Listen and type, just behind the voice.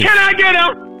get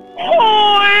him.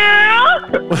 Oh,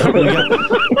 yeah.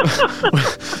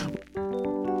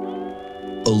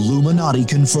 Illuminati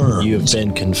confirmed. You have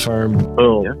been confirmed.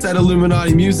 Oh. It's that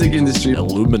Illuminati music industry.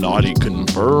 Illuminati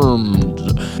confirmed.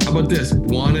 How about this?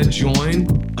 Wanna join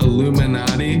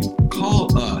Illuminati?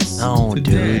 Call us No,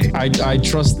 today. dude. I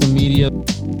trust the media.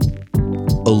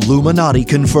 Illuminati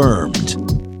confirmed.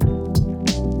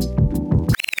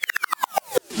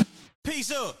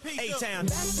 Peace up, A-Town.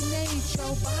 Vaccinate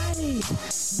your body.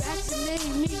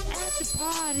 Vaccinate me at the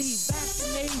party.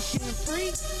 Vaccination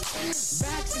free.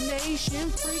 Vaccination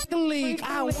freaking league.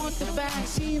 I want the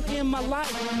vaccine in my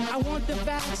life. I want the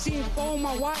vaccine for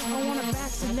my wife. I want to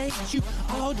vaccinate you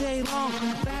all day long.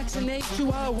 Vaccinate you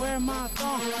while I wear my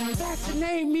thong.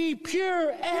 Vaccinate me,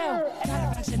 pure L.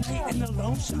 Gotta vaccinate in the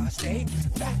Lone Star State.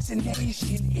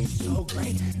 Vaccination is so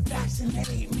great.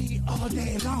 Vaccinate me all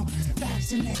day long.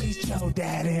 Vaccinate your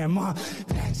daddy and mom.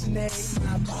 Vaccinate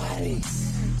my body.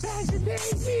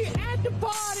 Vaccinate me at the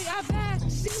party. I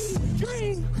vaccine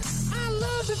dream. I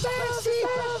love the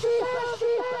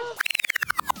vaccine.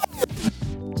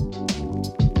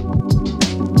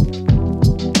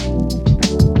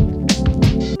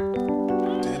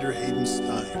 Alexander Hayden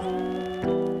Stein.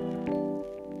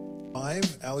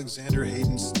 5, Alexander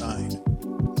Hayden Stein.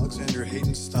 Alexander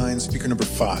Hayden Stein, speaker number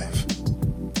 5.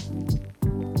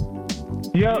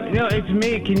 Yo, it's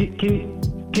me. Can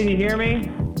you hear me?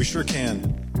 We sure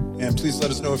can. And please let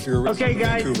us know if you're a Okay, resident of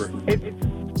guys. Vancouver.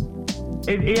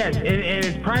 Yes, it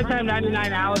is Primetime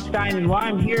 99 Alex Stein, and why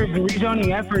I'm here, the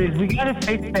rezoning effort is we got to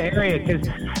face the area, because,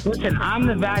 listen, I'm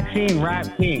the vaccine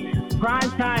rap king.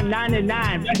 Primetime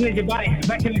 99, vaccinate your body,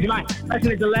 vaccinate your mind,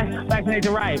 vaccinate the left, vaccinate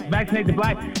the right, vaccinate the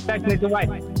black, vaccinate the white.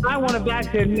 I want to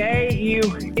vaccinate you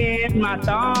in my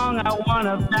thong. I want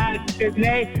to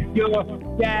vaccinate your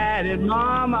dad and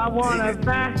mom. I want to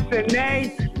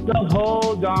vaccinate the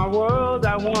whole darn world.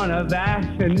 I want to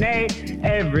vaccinate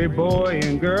every boy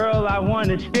and girl. I want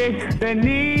to stick the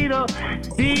needle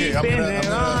deep I'm in gonna-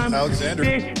 their arm. Alexander.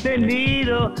 Stick the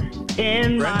needle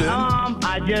in Brendan. my arm.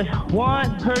 I just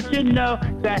want her to know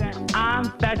that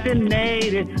I'm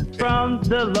vaccinated from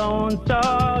the Lone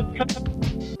Star.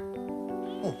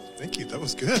 Oh, thank you. That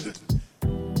was good. I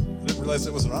didn't realize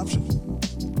that was an option.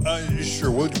 Sure,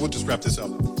 we'll just wrap this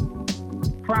up.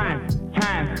 Prime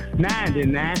time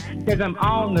 99, because I'm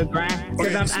on the grind, because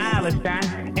Okay, I'm so- Alex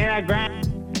Stein, and I grind.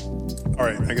 All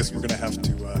right, I guess we're going to have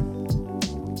to...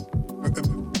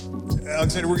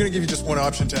 Alexander, we're going to give you just one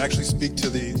option to actually speak to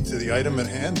the item at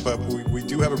hand, but we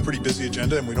do have a pretty busy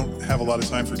agenda, and we don't have a lot of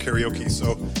time for karaoke.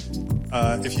 So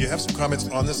if you have some comments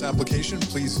on this application,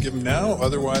 please give them now.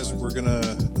 Otherwise, we're going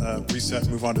to reset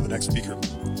and move on to the next speaker.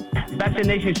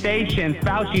 Vaccination station,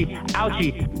 Fauci,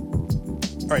 ouchie.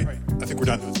 All right, I think we're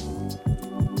done.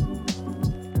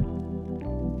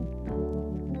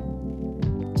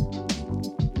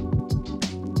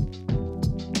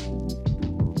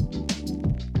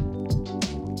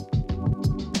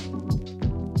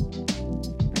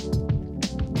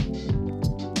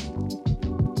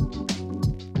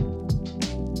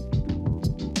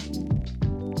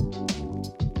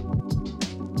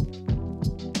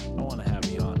 I want to have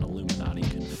you on Illuminati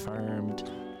Confirmed,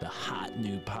 the hot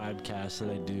new podcast that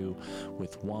I do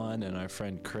with Juan and our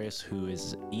friend Chris, who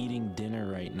is eating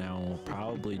dinner right now and will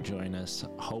probably join us,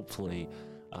 hopefully,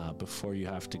 before you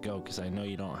have to go, because I know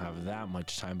you don't have that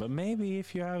much time. But maybe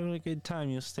if you're having a good time,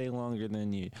 you'll stay longer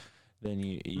than you.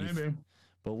 Maybe.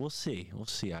 But we'll see. We'll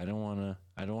see. I don't want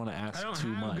to ask I don't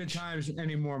too have much. good times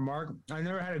anymore, Mark. I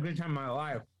never had a good time in my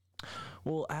life.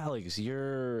 Well, Alex,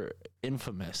 you're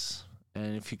infamous.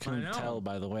 And if you couldn't know. tell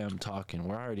by the way I'm talking,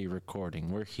 we're already recording.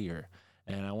 We're here.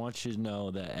 And I want you to know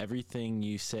that everything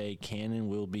you say can and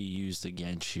will be used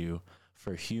against you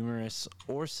for humorous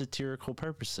or satirical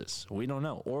purposes. We don't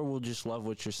know. Or we'll just love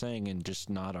what you're saying and just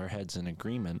nod our heads in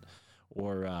agreement,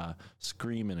 or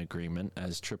scream in agreement,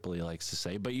 as Tripoli likes to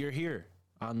say. But you're here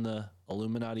on the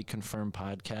Illuminati Confirmed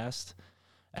podcast.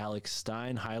 Alex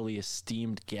Stein, highly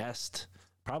esteemed guest,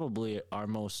 probably our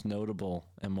most notable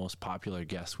and most popular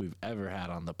guest we've ever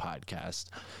had on the podcast.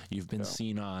 You've been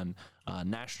seen on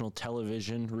national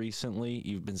television recently.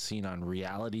 You've been seen on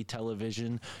reality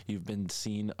television. You've been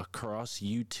seen across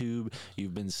YouTube.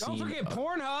 You've been seen... Don't forget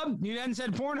Pornhub. You hadn't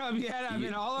said Pornhub yet. I've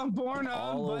been all on Pornhub.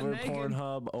 all butt over naked.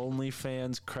 Pornhub,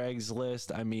 OnlyFans,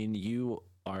 Craigslist. I mean, you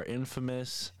are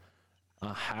infamous,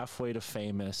 halfway to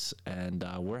famous, and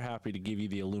we're happy to give you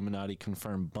the Illuminati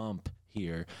Confirmed bump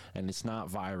here. And it's not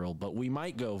viral, but we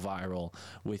might go viral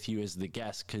with you as the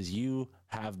guest, because you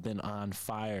have been on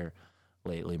fire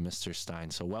lately, Mr. Stein.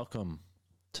 So welcome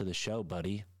to the show,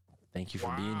 buddy. Thank you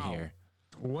for being here.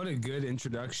 What a good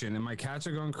introduction. And my cats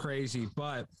are going crazy.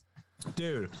 But,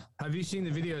 dude, have you seen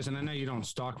the videos? And I know you don't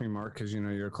stalk me, Mark, because, you know,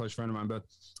 you're a close friend of mine. But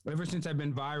ever since I've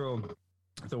been viral,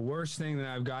 the worst thing that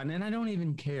I've gotten, and I don't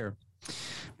even care,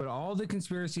 but all the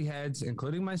conspiracy heads,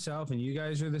 including myself, and you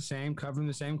guys are the same, covering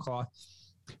the same cloth.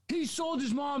 He sold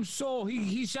his mom's soul.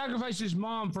 He sacrificed his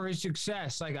mom for his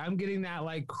success. Like, I'm getting that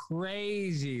like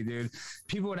crazy, dude.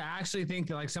 People would actually think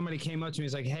that like somebody came up to me and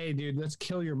was like, hey, dude, let's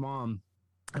kill your mom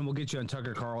and we'll get you on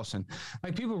Tucker Carlson.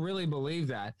 Like, people really believe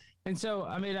that. And so,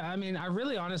 I mean, I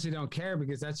really honestly don't care,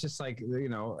 because that's just like, you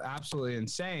know, absolutely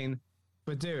insane.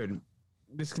 But dude,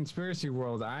 this conspiracy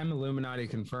world, I'm Illuminati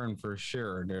confirmed for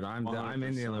sure, dude. I'm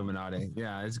in the Illuminati.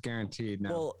 Yeah, it's guaranteed now.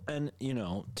 Well, and you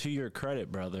know, to your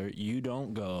credit, brother, you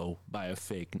don't go by a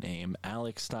fake name.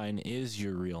 Alex Stein is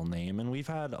your real name, and we've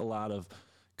had a lot of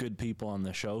good people on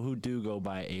the show who do go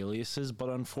by aliases, but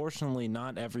unfortunately,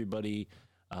 not everybody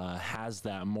has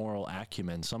that moral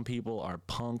acumen. Some people are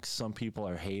punks, some people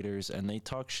are haters, and they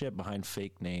talk shit behind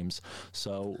fake names.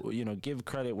 So, you know, give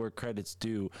credit where credit's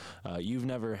due. You've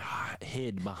never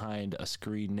hid behind a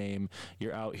screen name.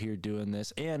 You're out here doing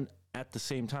this. And at the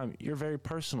same time, you're very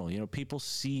personal. You know, people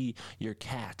see your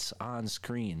cats on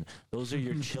screen. Those are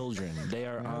your children. They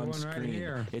are on screen.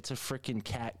 Right, it's a freaking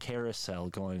cat carousel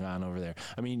going on over there.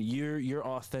 I mean, your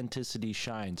authenticity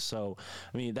shines. So,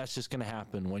 I mean, that's just going to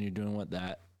happen when you're doing what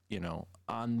that, you know,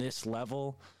 on this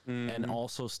level, and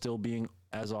also still being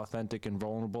as authentic and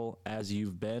vulnerable as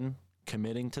you've been,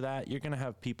 committing to that. You're going to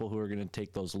have people who are going to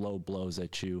take those low blows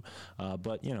at you.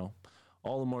 But, you know,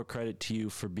 all the more credit to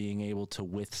you for being able to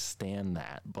withstand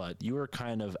that. But you were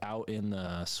kind of out in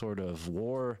the sort of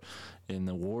war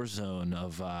zone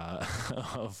of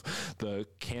of the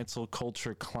cancel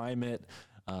culture climate.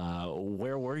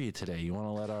 Where were you today? You want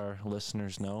to let our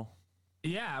listeners know?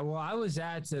 Yeah, well, I was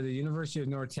at the University of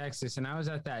North Texas, and I was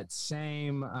at that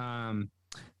same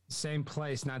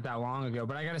place not that long ago.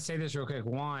 But I got to say this real quick.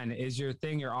 Juan, is your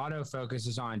autofocus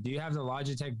is on? Do you have the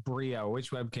Logitech Brio? Which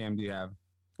webcam do you have?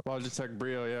 Logitech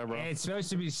Brio, yeah, bro. It's supposed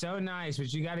to be so nice,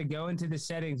 but you got to go into the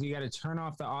settings. You got to turn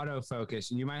off the autofocus.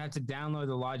 You might have to download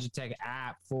the Logitech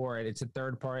app for it. It's a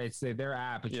third party. It's their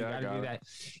app, but you got to do that.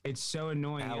 It's so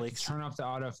annoying. Alex, turn off the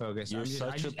autofocus. You're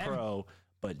such a pro.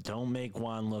 But don't make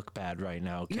Juan look bad right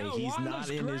now, okay? No, he's Juan not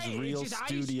in his real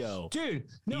studio. Dude,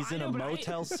 no, he's in a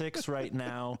Motel 6 right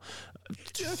now,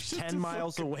 10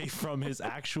 miles away from his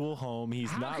actual home.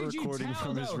 He's not recording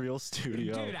from his real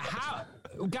studio.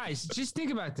 Dude, guys, just think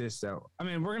about this, though. I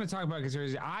mean, we're going to talk about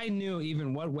conspiracy. I knew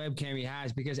even what webcam he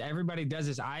has because everybody does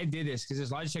this. I did this because this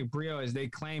Logitech Brio, as they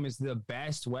claim, is the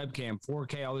best webcam,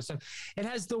 4K, all this stuff. It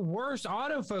has the worst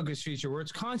autofocus feature where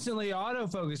it's constantly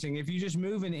autofocusing if you just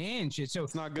move an inch. It's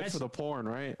not good for the porn,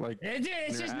 right? Like, it's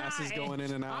your just ass is going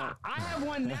in and out. I have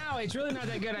one now. It's really not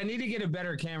that good. I need to get a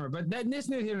better camera. But this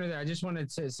new here, I just wanted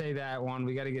to say that one.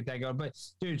 We got to get that going. But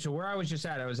dude, so where I was just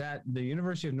at, I was at the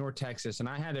University of North Texas, and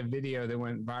I had a video that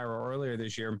went viral earlier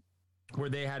this year, where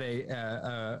they had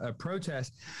a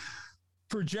protest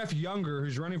for Jeff Younger,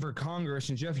 who's running for Congress.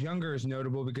 And Jeff Younger is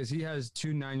notable because he has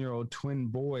 2 9-year-old twin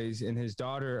boys, and his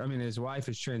wife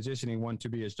is transitioning one to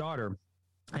be his daughter.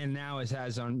 And now it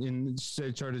has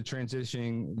started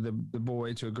transitioning the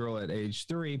boy to a girl at age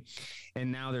 3. And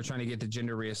now they're trying to get the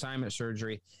gender reassignment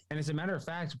surgery. And as a matter of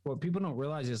fact, what people don't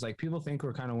realize is like people think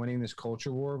we're kind of winning this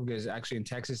culture war because actually in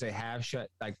Texas, they have shut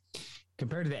like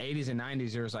compared to the 80s and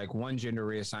 90s, there's like one gender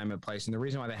reassignment place. And the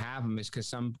reason why they have them is because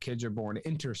some kids are born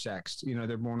intersexed. You know,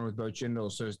 they're born with both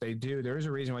genders. So there is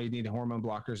a reason why you need hormone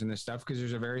blockers and this stuff because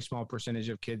there's a very small percentage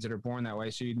of kids that are born that way.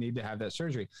 So you need to have that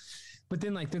surgery. But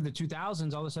then like through the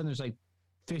 2000s, all of a sudden there's like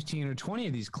 15 or 20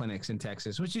 of these clinics in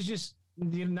Texas, which is just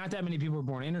not that many people are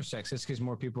born intersex. It's because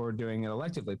more people are doing it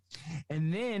electively.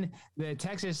 And then the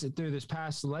Texas, through this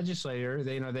past legislator,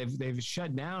 they've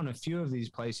shut down a few of these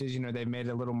places. You know, they've made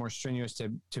it a little more strenuous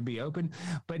to be open.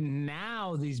 But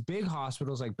now these big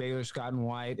hospitals like Baylor Scott and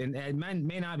White, and it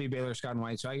may not be Baylor Scott and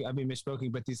White, so I've been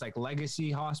misspoken, but these like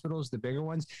legacy hospitals, the bigger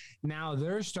ones, now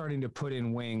they're starting to put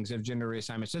in wings of gender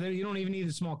reassignment. So you don't even need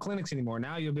the small clinics anymore.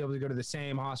 Now you'll be able to go to the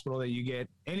same hospital that you get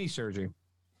any surgery.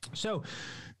 So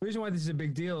the reason why this is a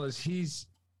big deal is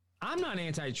I'm not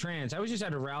anti-trans. I was just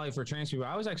at a rally for trans people.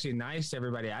 I was actually nice to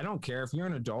everybody. I don't care if you're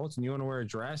an adult and you want to wear a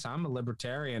dress. I'm a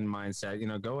libertarian mindset. You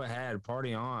know, go ahead,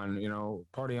 party on. You know,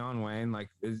 party on, Wayne. Like,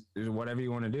 is whatever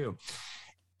you want to do.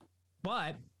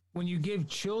 But when you give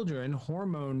children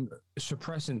hormone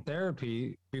suppressant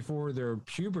therapy before their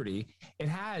puberty, it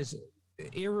has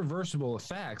irreversible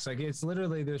effects. Like it's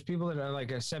literally, there's people that are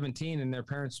like 17 and their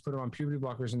parents put them on puberty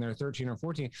blockers and they're 13 or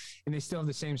 14 and they still have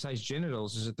the same size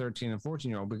genitals as a 13 and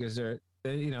 14-year-old because they're,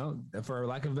 you know, for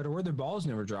lack of a better word, their balls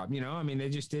never drop, you know? I mean, they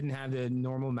just didn't have the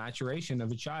normal maturation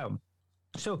of a child.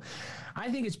 So I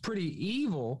think it's pretty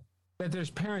evil that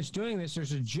there's parents doing this.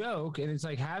 There's a joke, and it's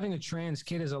like having a trans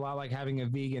kid is a lot like having a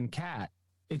vegan cat.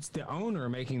 It's the owner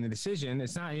making the decision.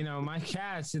 It's not, you know, my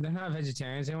cats, they're not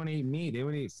vegetarians. They want to eat meat. They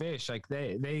want to eat fish. Like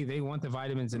they want the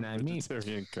vitamins in that meat.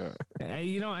 Vegetarian cat.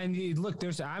 You know, and you look,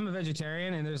 I'm a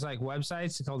vegetarian and there's like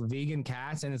websites called Vegan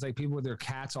Cats. And it's like people with their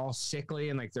cats all sickly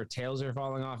and like their tails are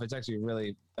falling off. It's actually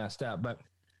really messed up. But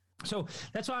so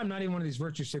that's why I'm not even one of these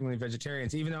virtue signaling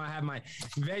vegetarians, even though I have my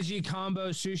veggie combo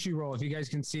sushi roll. If you guys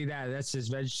can see that, that's this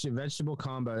vegetable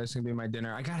combo. That's going to be my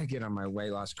dinner. I got to get on my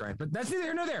weight loss grind, but that's neither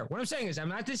here nor there. What I'm saying is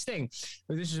I'm at this thing.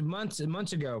 This is months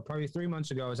ago, probably 3 months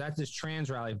ago. I was at this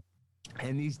trans rally.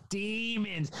 And these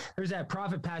demons, there's that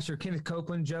prophet pastor Kenneth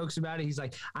Copeland jokes about it. He's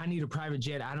like, I need a private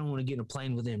jet. I don't want to get in a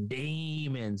plane with them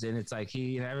demons. And it's like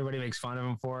everybody makes fun of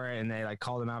him for it, and they like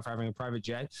called him out for having a private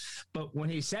jet. But when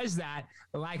he says that,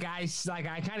 I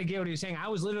kind of get what he was saying. I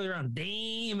was literally around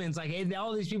demons, like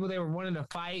all these people, they were wanting to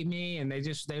fight me, and they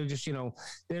were just, you know,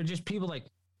 they're just people like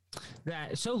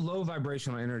that. So low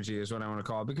vibrational energy is what I want to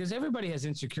call it, because everybody has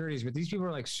insecurities, but these people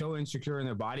are like so insecure in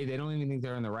their body, they don't even think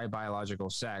they're in the right biological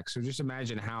sex. So just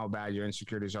imagine how bad your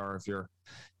insecurities are if you're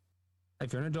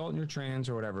an adult and you're trans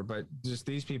or whatever, but just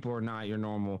these people are not your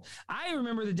normal. I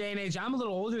remember the day and age, I'm a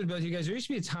little older than both you guys. There used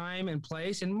to be a time and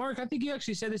place. And Mark, I think you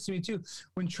actually said this to me too.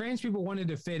 When trans people wanted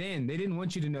to fit in, they didn't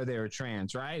want you to know they were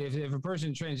trans, right? If a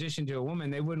person transitioned to a woman,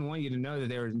 they wouldn't want you to know that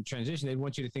they were in transition. They'd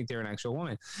want you to think they're an actual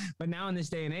woman. But now in this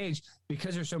day and age,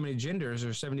 because there's so many genders,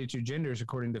 or 72 genders,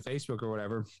 according to Facebook or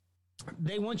whatever,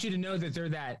 they want you to know that they're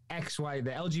that XY,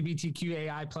 the LGBTQ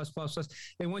AI plus.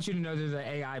 They want you to know they're the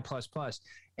AI plus.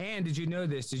 And did you know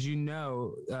this? Did you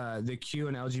know the Q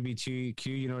in LGBTQ,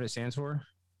 you know what it stands for?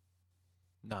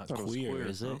 Not queer,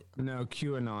 is it? No,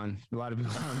 QAnon. A lot of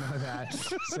people don't know that.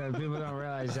 So people don't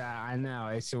realize that. I know.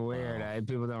 It's weird.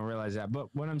 People don't realize that. But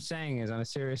what I'm saying is, on a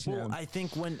serious note. I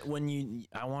think when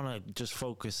I want to just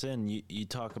focus in, you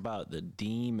talk about the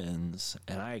demons,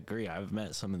 and I agree. I've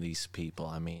met some of these people.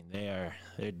 I mean, they're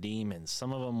demons.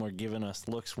 Some of them were giving us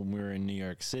looks when we were in New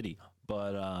York City.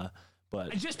 But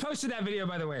I just posted that video,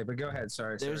 by the way, but go ahead.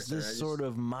 Sorry. There's this sort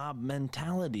of mob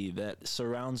mentality that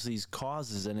surrounds these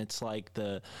causes, and it's like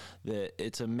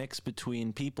it's a mix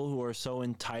between people who are so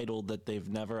entitled that they've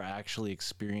never actually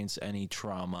experienced any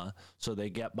trauma, so they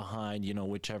get behind, you know,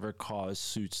 whichever cause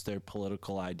suits their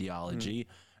political ideology.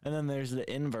 And then there's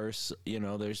the inverse, you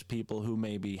know, there's people who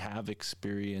maybe have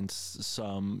experienced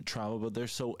some trauma, but they're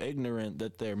so ignorant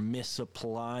that they're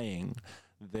misapplying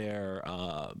their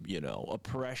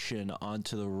oppression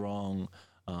onto the wrong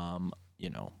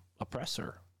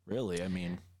oppressor, really. I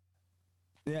mean,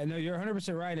 yeah, no, you're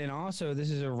 100% right. And also,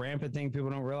 this is a rampant thing people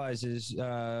don't realize is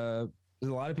a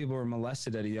lot of people were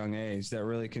molested at a young age that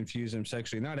really confuse them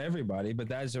sexually. Not everybody, but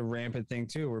that's a rampant thing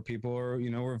too, where people are, you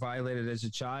know, were violated as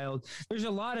a child. There's a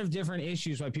lot of different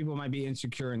issues why people might be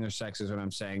insecure in their sex, is what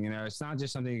I'm saying. You know, it's not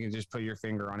just something you can just put your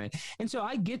finger on it. And so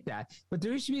I get that, but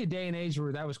there used to be a day and age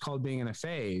where that was called being in a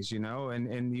phase, you know,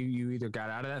 and you either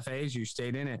got out of that phase, you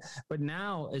stayed in it. But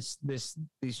now it's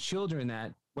these children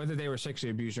that, whether they were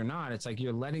sexually abused or not, it's like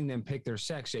you're letting them pick their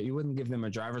sex. Yet you wouldn't give them a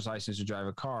driver's license to drive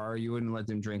a car. You wouldn't let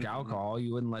them drink alcohol.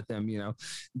 You wouldn't let them, you know,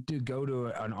 go to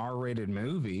an R-rated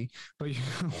movie, but you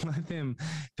let them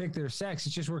pick their sex.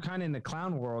 It's just, we're kind of in the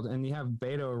clown world, and you have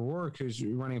Beto O'Rourke, who's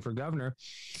running for governor.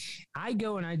 I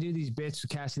go and I do these bits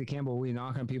with Cassidy Campbell. We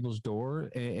knock on people's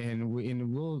door,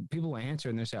 and people will answer,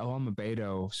 and they say, "Oh, I'm a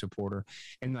Beto supporter,"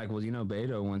 and like, well, you know,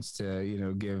 Beto wants to, you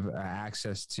know, give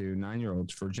access to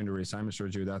 9-year-olds for gender reassignment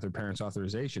surgery without their parents'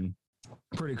 authorization.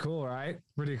 Pretty cool, right?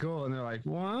 Pretty cool. And they're like,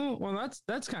 well,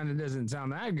 that's kind of doesn't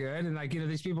sound that good. And like, you know,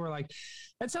 these people are like,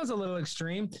 that sounds a little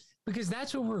extreme, because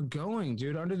that's where we're going,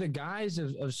 dude. Under the guise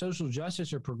of social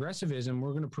justice or progressivism,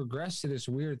 we're going to progress to this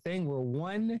weird thing where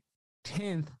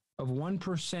 1/10 of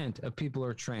 1% of people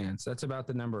are trans. That's about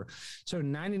the number. So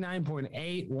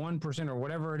 99.81% or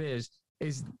whatever it is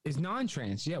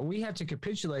non-trans. Yeah, we have to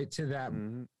capitulate to that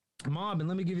mob. And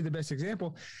let me give you the best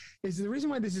example. Is the reason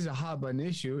why this is a hot button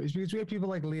issue is because we have people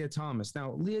like Leah Thomas.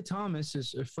 Now, Leah Thomas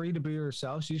is free to be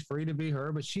herself. She's free to be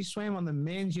her, but she swam on the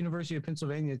men's University of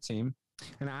Pennsylvania team,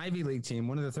 an Ivy League team,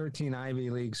 one of the 13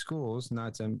 Ivy League schools.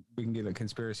 Not to, we can get a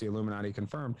conspiracy Illuminati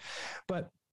confirmed,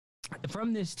 but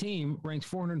from this team, ranked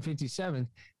 457,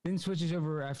 then switches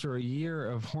over after a year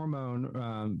of hormone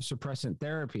suppressant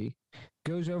therapy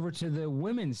goes over to the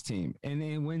women's team and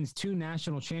then wins 2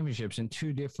 national championships in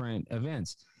 2 different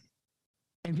events.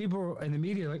 And people in the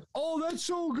media are like, oh, that's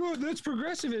so good. That's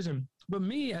progressivism. But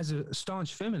me as a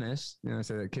staunch feminist, I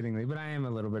say that kiddingly, but I am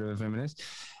a little bit of a feminist.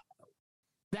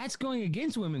 That's going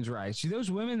against women's rights. Those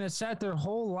women that sat their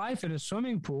whole life in a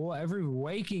swimming pool every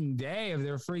waking day of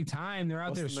their free time, they're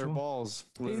out Busting there their balls.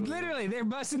 Literally, they're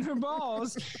busting their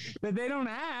balls that they don't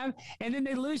have, and then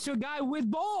they lose to a guy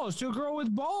with balls, to a girl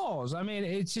with balls. I mean,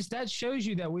 it's just that shows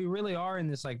you that we really are in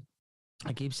this, like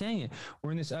I keep saying it,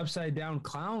 we're in this upside down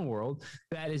clown world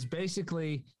that is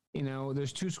basically,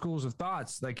 there's 2 schools of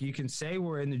thoughts. Like you can say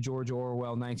we're in the George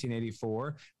Orwell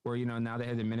 1984, where now they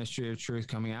have the Ministry of Truth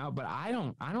coming out, but I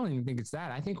don't even think it's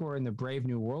that. I think we're in the Brave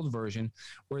New World version,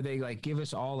 where they like give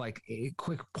us all like a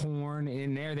quick porn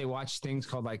in there. They watch things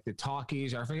called like the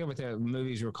talkies, or I forget what the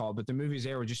movies were called, but the movies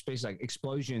there were just basically like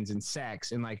explosions and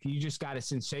sex, and like you just got a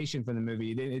sensation from the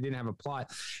movie. It didn't have a plot,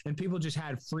 and people just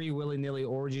had free willy-nilly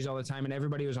orgies all the time, and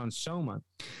everybody was on Soma.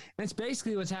 And it's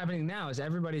basically what's happening now is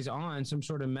everybody's on some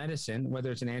sort of medicine,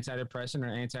 whether it's an antidepressant or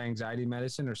anti-anxiety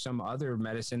medicine or some other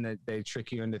medicine that they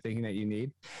trick you into thinking that you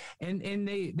need. And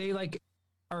they like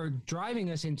are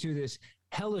driving us into this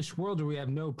hellish world where we have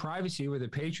no privacy, where the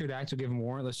Patriot Act will give them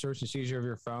warrantless search and seizure of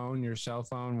your phone, your cell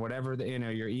phone, whatever,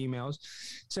 your emails.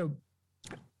 So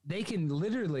they can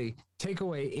literally take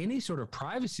away any sort of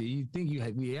privacy. You think you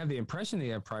have the impression that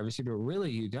you have privacy, but really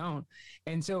you don't.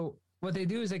 And so what they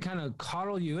do is they kind of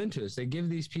coddle you into this. They give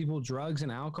these people drugs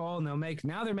and alcohol, and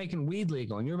now they're making weed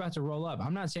legal, and you're about to roll up.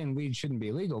 I'm not saying weed shouldn't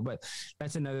be legal, but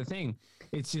that's another thing.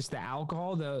 It's just the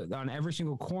alcohol. On every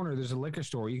single corner, there's a liquor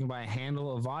store. You can buy a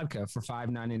handle of vodka for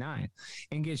 $5.99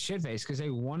 and get shit-faced because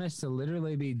they want us to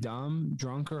literally be dumb,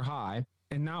 drunk, or high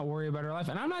and not worry about our life.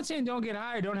 And I'm not saying don't get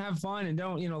high, don't have fun, and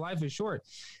don't, life is short.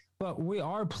 But we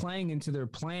are playing into their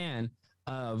plan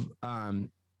of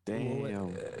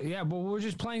Damn. Yeah, but we're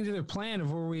just playing to their plan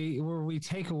of where we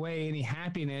take away any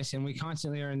happiness, and we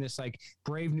constantly are in this like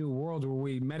Brave New World where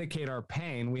we medicate our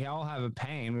pain. We all have a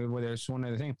pain, whether it's one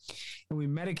other thing, and we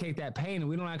medicate that pain, and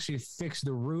we don't actually fix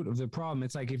the root of the problem.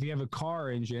 It's like if you have a car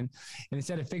engine, and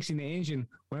instead of fixing the engine,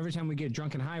 every time we get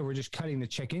drunk and high, we're just cutting the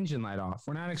check engine light off.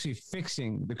 We're not actually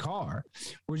fixing the car.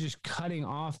 We're just cutting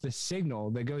off the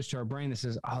signal that goes to our brain that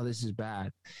says, "Oh, this is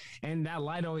bad," and that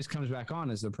light always comes back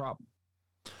on as the problem.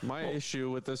 My issue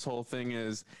with this whole thing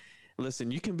is, listen,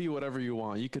 you can be whatever you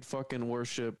want. You could fucking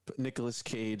worship Nicolas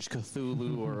Cage,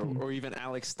 Cthulhu, or even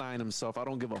Alex Stein himself. I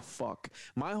don't give a fuck.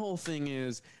 My whole thing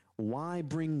is, why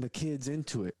bring the kids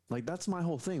into it? Like, that's my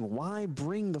whole thing. Why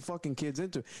bring the fucking kids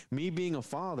into it? Me being a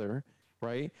father,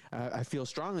 right? I feel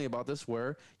strongly about this,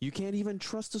 where you can't even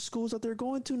trust the schools that they're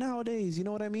going to nowadays. You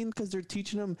know what I mean? Because they're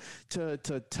teaching them to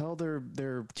tell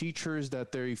their teachers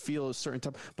that they feel a certain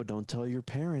type, but don't tell your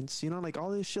parents. Like all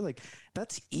this shit. Like,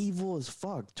 that's evil as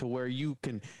fuck. To where you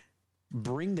can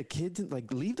bring the kids in,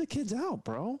 like leave the kids out,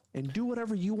 bro, and do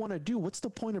whatever you want to do. What's the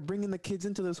point of bringing the kids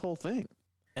into this whole thing?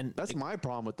 And that's my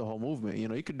problem with the whole movement.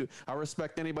 You could do, I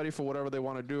respect anybody for whatever they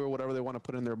want to do or whatever they want to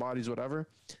put in their bodies, whatever.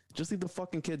 Just leave the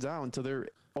fucking kids out until they're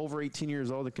over 18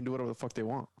 years old. They can do whatever the fuck they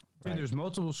want. Right. There's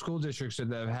multiple school districts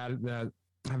that have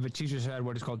the teachers had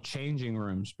what is called changing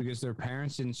rooms because their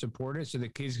parents didn't support it. So the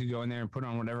kids could go in there and put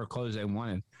on whatever clothes they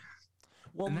wanted.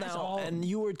 Well, and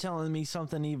you were telling me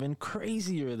something even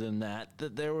crazier than that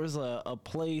there was a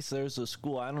place, there's a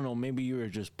school, I don't know, maybe you were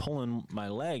just pulling my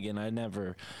leg and I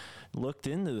never looked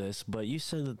into this, but you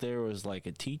said that there was like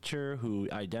a teacher who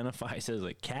identifies as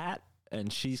a cat,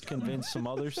 and she's convinced some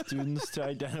other students to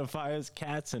identify as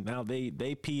cats, and now they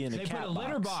pee in a cat box. They put a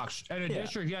litter box at a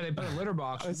district. Yeah, they put a litter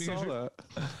box. I saw that.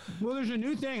 Well, there's a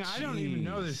new thing. I don't even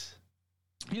know this.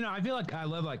 I feel like I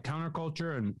love like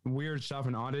counterculture and weird stuff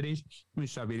and oddities. Let me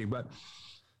stop eating, but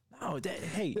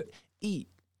hey, eat.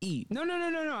 No.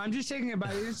 I'm just taking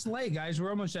about it. It's late, guys.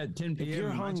 We're almost at 10 p.m. If you're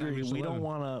hungry, we don't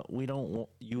want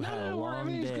you had a long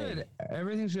everything's day. Good.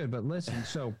 Everything's good. But listen,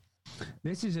 so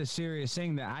this is a serious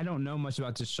thing that I don't know much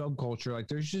about this subculture. Like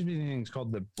there's just been things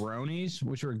called the bronies,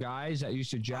 which were guys that used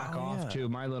to jack off to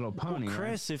My Little Pony. Well,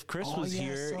 Chris, if Chris was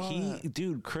here,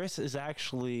 Chris is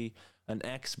actually an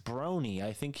ex-brony.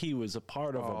 I think he was a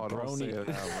part of a brony. Don't say that,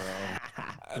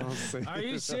 bro. Don't say Are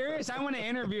you serious? I want to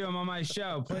interview him on my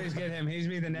show. Please get him. He's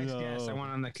be the next guest. I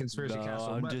want on the Conspiracy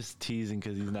Castle. I'm just teasing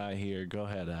because he's not here. Go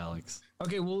ahead, Alex.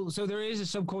 Okay, well, so there is a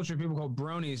subculture of people called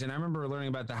bronies, and I remember learning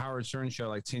about the Howard Stern show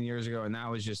like 10 years ago, and that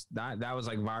was just that was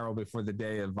like viral before the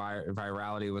day of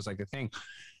virality was like a thing.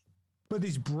 But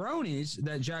these bronies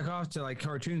that jack off to like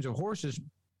cartoons of horses,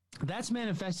 that's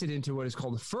manifested into what is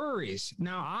called furries.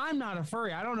 Now, I'm not a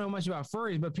furry. I don't know much about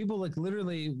furries, but people like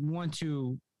literally want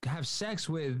to have sex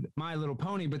with My Little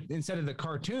Pony, but instead of the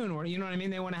cartoon, or you know what I mean,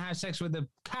 they want to have sex with the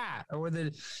cat or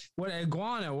the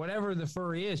iguana, whatever the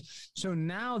furry is. So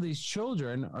now these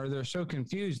children they're so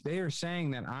confused. They are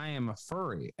saying that I am a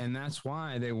furry, and that's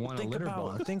why they want a litter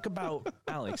box. Think about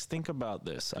Alex. Think about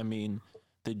this. I mean,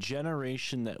 the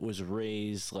generation that was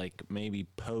raised like maybe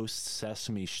post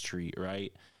Sesame Street,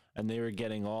 right? And they were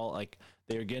getting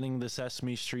they're getting the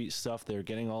Sesame Street stuff. They're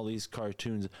getting all these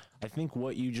cartoons. I think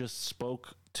what you just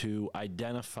spoke to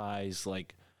identifies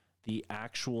like the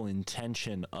actual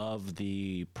intention of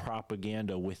the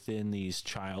propaganda within these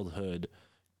childhood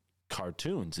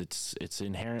cartoons. It's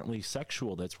inherently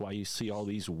sexual. That's why you see all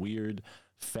these weird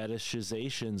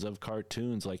fetishizations of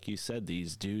cartoons. Like you said,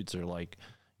 these dudes are like,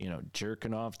 you know,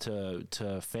 jerking off to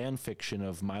fan fiction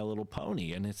of My Little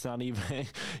Pony, and it's not even,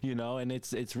 you know, and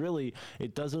it's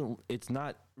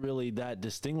not really that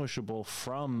distinguishable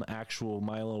from actual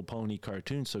My Little Pony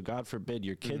cartoons. So God forbid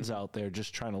your kids out there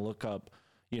just trying to look up,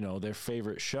 you know, their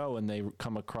favorite show and they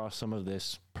come across some of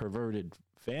this perverted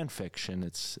fan fiction.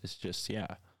 It's just,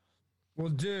 yeah. Well,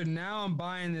 dude, now I'm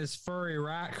buying this furry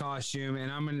rat costume,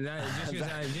 and I'm gonna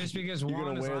just because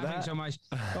Juan is laughing so much.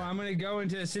 Oh, I'm gonna go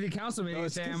into a city council meeting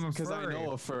and say I'm a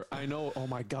furry. I know. Oh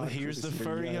my God! Here's the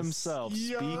furry himself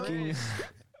speaking.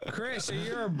 Chris, so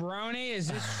you're a brony? Is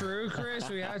this true, Chris?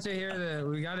 We have to hear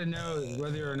we got to know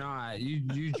whether or not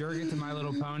you jerk into My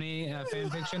Little Pony fan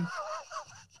fiction.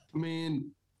 I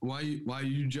mean, why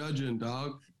you judging,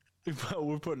 dog?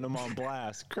 We're putting them on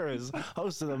blast. Chris,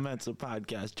 host of the Mensa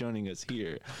podcast, joining us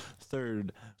here.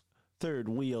 Third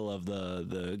wheel of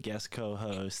the guest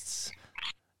co-hosts.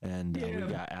 And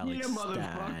we got Alex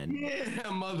Stein. Yeah,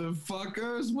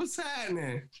 motherfuckers. What's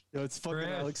happening? Yo, it's fucking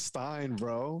Alex Stein,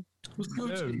 bro. What's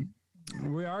Gucci? Dude,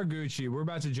 we are Gucci. We're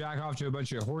about to jack off to a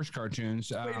bunch of horse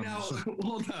cartoons. Wait, now,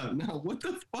 hold up. Now, what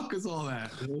the fuck is all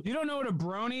that? You don't know what a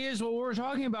brony is? What we're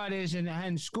talking about is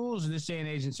in schools this day and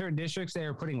age, in certain districts, they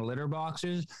are putting litter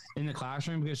boxes in the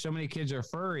classroom because so many kids are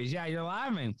furries. Yeah, you're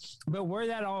laughing. But where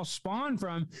that all spawned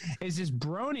from is this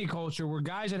brony culture where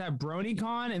guys that have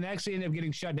BronyCon and actually end up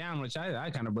getting shut down, which I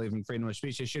kind of believe in freedom of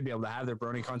speech. They should be able to have their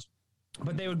BronyCons.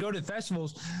 But they would go to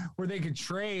festivals where they could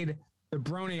trade the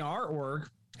brony artwork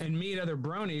and meet other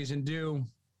bronies and do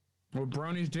what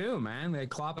bronies do, man. They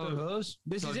clop their hooves.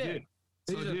 This is it.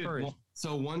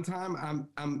 So one time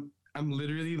I'm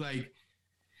literally like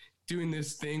doing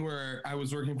this thing where I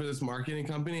was working for this marketing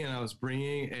company and I was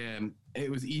bringing,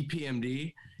 it was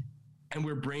EPMD, and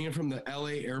we're bringing from the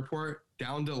LA airport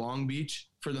down to Long Beach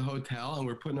for the hotel, and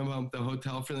we're putting them up at the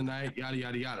hotel for the night, yada,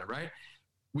 yada, yada, right?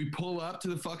 We pull up to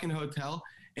the fucking hotel,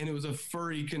 and it was a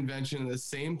furry convention at the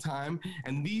same time,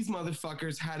 and these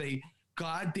motherfuckers had a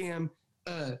goddamn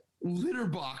litter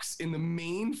box in the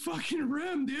main fucking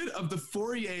room, dude, of the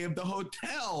foyer of the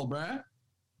hotel, bruh.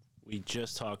 We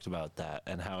just talked about that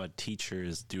and how a teacher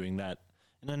is doing that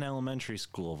in an elementary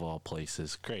school of all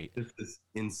places. Great. This is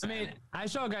insane. I mean, I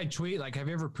saw a guy tweet, like, have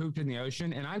you ever pooped in the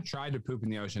ocean? And I tried to poop in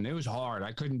the ocean. It was hard.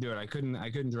 I couldn't do it. I couldn't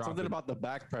drop Something it. about the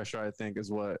back pressure, I think,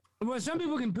 is what. Well, some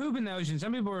people can poop in the ocean.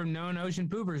 Some people are known ocean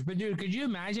poopers. But, dude, could you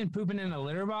imagine pooping in a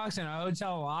litter box in a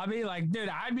hotel lobby? Like, dude,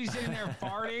 I'd be sitting there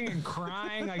farting and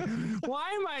crying. Like, why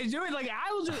am I doing? Like,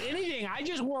 I will do anything. I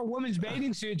just wore a women's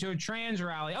bathing suit to a trans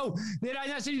rally. Oh, did I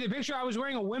not send you the picture? I was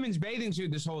wearing a women's bathing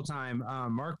suit this whole time,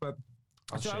 Mark, but...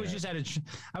 I was just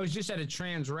at a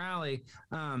trans rally,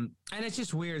 and it's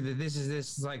just weird that this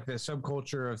is like the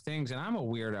subculture of things, and I'm a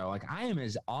weirdo. Like, I am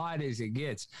as odd as it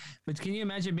gets. But can you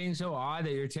imagine being so odd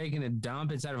that you're taking a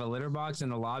dump inside of a litter box in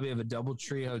the lobby of a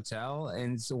DoubleTree hotel,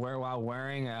 and while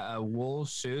wearing a wool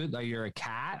suit like you're a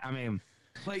cat? I mean,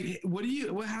 like,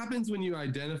 what happens when you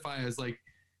identify as like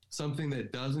something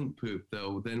that doesn't poop,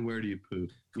 though? Then where do you poop?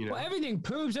 You know, well, everything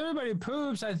poops. Everybody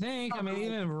poops, I think. I mean,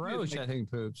 even Roach, I think,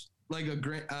 poops. Like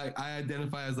I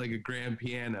identify as like a grand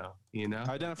piano, you know?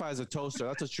 I identify as a toaster.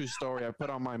 That's a true story. I put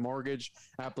on my mortgage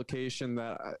application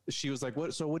that she was like,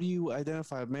 what do you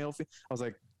identify, male? I was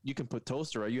like, you can put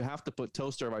toaster, right? You have to put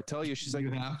toaster. If I tell you, she's like,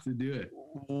 you have to do it.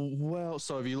 Well,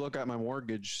 so if you look at my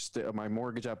mortgage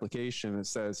application, it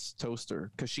says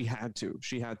toaster because she had to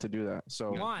do that.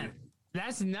 So one.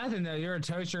 That's nothing, though. You're a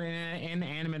toaster in an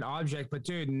inanimate object. But,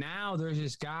 dude, now there's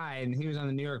this guy, and he was on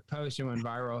the New York Post and went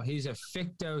viral. He's a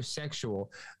fictosexual.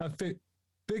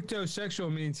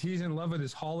 Fictosexual means he's in love with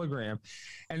his hologram.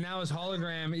 And now his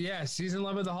hologram, yes, he's in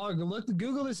love with the hologram.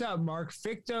 Google this out, Mark.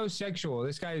 Fictosexual.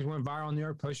 This guy went viral on New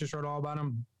York Post, just wrote all about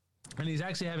him. And he's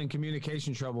actually having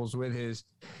communication troubles with his.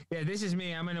 Yeah, this is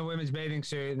me. I'm in a women's bathing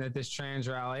suit and at this trans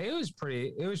rally. It was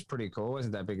pretty cool. It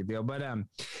wasn't that big a deal. But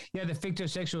yeah, the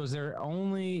fictosexuals, they're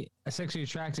only sexually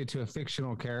attracted to a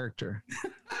fictional character.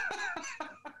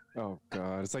 Oh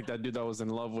god, it's like that dude that was in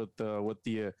love with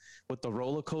the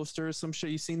roller coaster or some shit.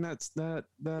 You seen that?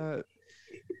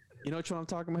 You know what I'm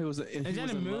talking about? He was. Is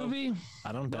that a movie?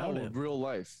 I don't doubt it. Real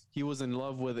life. He was in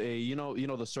love with a you know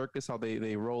the circus, how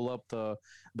they roll up the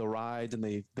rides and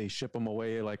they ship them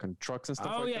away like on trucks and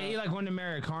stuff. Oh like yeah, that. he like wanted to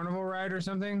marry a carnival ride or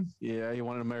something. Yeah, he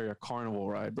wanted to marry a carnival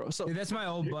ride, bro. So Dude, that's my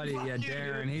old buddy, yeah,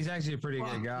 Darren. He's actually a pretty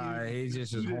good guy. He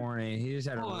just was horny. He just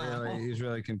had he was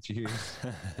really confused.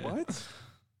 what?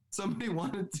 Somebody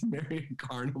wanted to marry a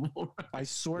carnival. I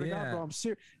swear to God, bro, I'm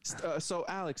serious. So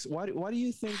Alex, why do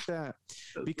you think that?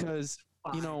 Because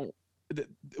you know.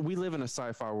 We live in a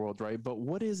sci-fi world, right? But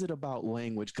what is it about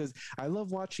language? Because I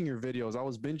love watching your videos. I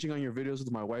was binging on your videos with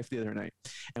my wife the other night,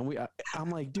 and I'm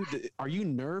like, dude, are you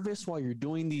nervous while you're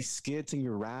doing these skits and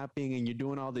you're rapping and you're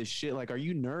doing all this shit? Like, are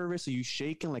you nervous? Are you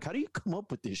shaking? Like, how do you come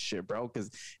up with this shit, bro? Because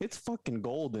it's fucking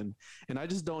golden, and I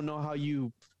just don't know how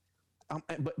you.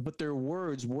 But they're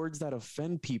words that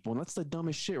offend people, and that's the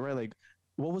dumbest shit, right? Like.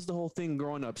 What was the whole thing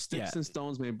growing up? Sticks and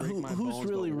stones may break my bones. Who's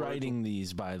really writing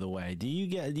these, by the way? Do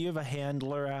you have a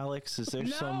handler, Alex? Is there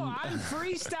some? No, I'm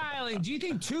freestyling. Do you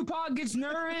think Tupac gets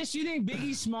nervous? Do you think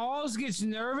Biggie Smalls gets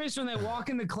nervous when they walk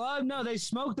in the club? No, they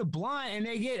smoke the blunt and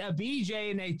they get a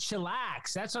BJ and they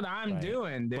chillax. That's what I'm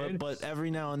doing, dude. But every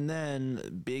now and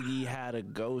then, Biggie had a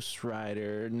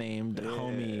ghostwriter named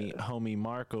homie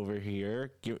Mark over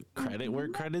here. Give credit where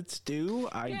credit's due.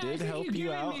 I did help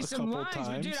you out a couple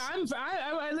times. Dude,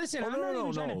 listen. I'm not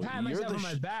even trying to pat myself on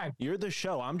my back. You're the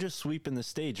show. I'm just sweeping the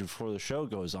stage before the show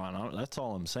goes on. That's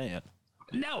all I'm saying.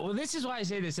 No, well, this is why I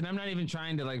say this, and I'm not even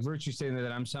trying to like virtue say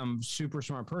that I'm some super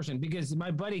smart person, because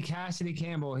my buddy Cassidy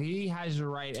Campbell, he has to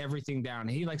write everything down.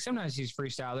 He like sometimes he's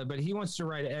freestyler, but he wants to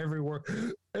write every word,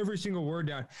 every single word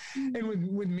down. And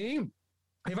with me,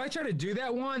 if I try to do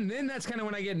that one, then that's kind of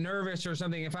when I get nervous or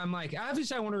something. If I'm like,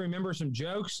 obviously I want to remember some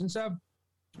jokes and stuff.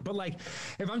 But like,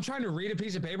 if I'm trying to read a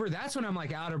piece of paper, that's when I'm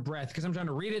like out of breath because I'm trying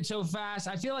to read it so fast.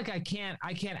 I feel like I can't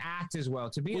act as well.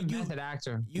 To be a method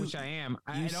actor, which I am,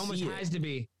 it almost has to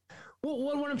be. Well,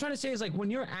 what I'm trying to say is like when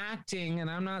you're acting,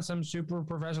 and I'm not some super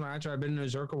professional actor. I've been in a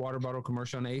Zerka water bottle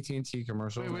commercial, an AT&T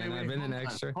commercial, and I've been an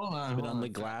extra. He's been on the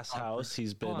Glass House.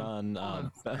 He's been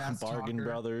on Bargain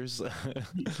Brothers.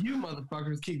 You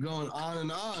motherfuckers keep going on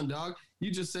and on, dog. You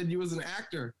just said you was an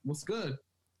actor. What's good?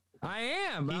 I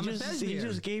am. He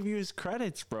just gave you his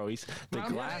credits, bro. He's the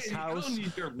Glass House,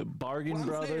 the Bargain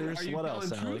Brothers. What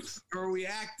else, Alex? Or are we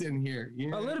acting here?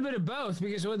 A little bit of both,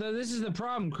 because this is the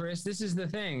problem, Chris. This is the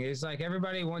thing. It's like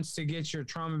everybody wants to get your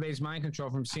trauma-based mind control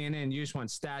from CNN. You just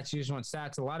want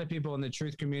stats. A lot of people in the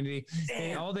truth community,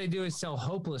 all they do is sell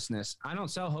hopelessness. I don't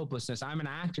sell hopelessness. I'm an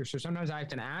actor, so sometimes I have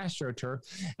to astroturf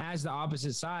as the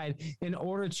opposite side in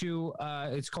order to,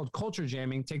 it's called culture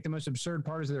jamming, take the most absurd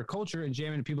parts of their culture and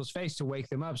jam into people's face to wake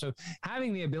them up. So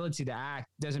having the ability to act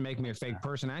doesn't make me a fake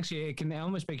person. Actually, it can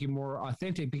almost make you more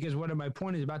authentic, because what my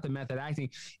point is about the method acting,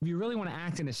 if you really want to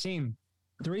act in a scene,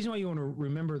 the reason why you want to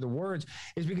remember the words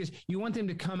is because you want them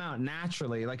to come out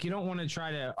naturally. Like you don't want to try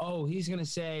to, he's going to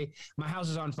say my house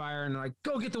is on fire and like,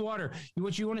 go get the water.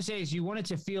 What you want to say is you want it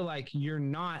to feel like you're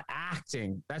not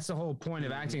acting. That's the whole point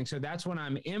of acting. So that's when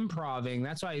I'm improving.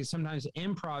 That's why sometimes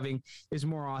improving is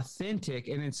more authentic.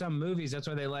 And in some movies, that's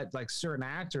why they let like certain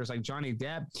actors like Johnny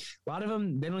Depp, a lot of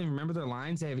them, they don't even remember their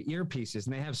lines. They have earpieces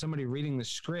and they have somebody reading the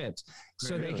script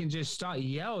so they can just start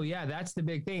yell. Yeah, that's the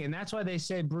big thing. And that's why they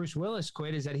say Bruce Willis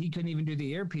quit, is that he couldn't even do the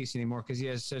earpiece anymore because he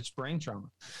has such brain trauma.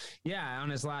 Yeah, on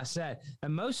his last set.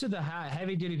 And most of the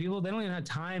heavy duty people, they don't even have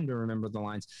time to remember the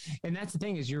lines. And that's the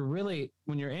thing, is you're really,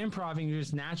 when you're improving, you're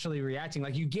just naturally reacting.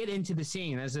 Like you get into the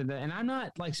scene and I'm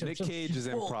not like Nick Cage is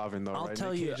improving though. I'll right?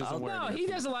 tell Nick you. No, he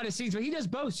does a lot of scenes, but he does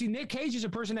both. See, Nick Cage is a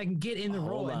person that can get in the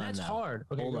role, and that's hard.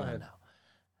 Okay, go ahead.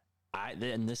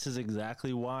 And this is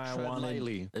exactly why I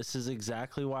wanted. This is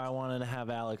exactly why I wanted to have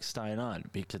Alex Stein on,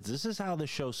 because this is how the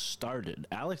show started.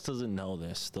 Alex doesn't know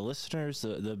this. The listeners,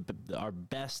 our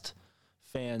best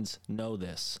fans know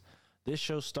this. This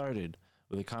show started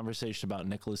with a conversation about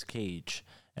Nicolas Cage,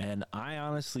 and I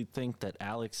honestly think that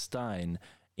Alex Stein,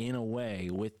 in a way,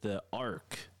 with the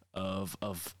arc of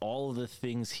all of the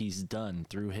things he's done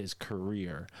through his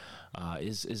career,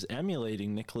 is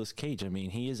emulating Nicolas Cage. I mean,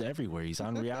 he is everywhere. He's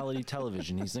on reality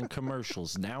television. He's in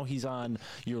commercials. Now he's on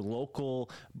your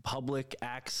local public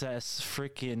access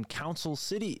freaking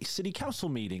city council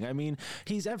meeting. I mean,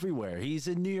 he's everywhere. He's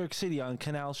in New York City on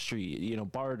Canal Street,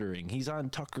 bartering. He's on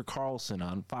Tucker Carlson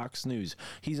on Fox News.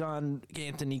 He's on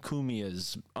Anthony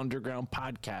Cumia's underground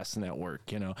podcast network.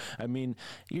 I mean,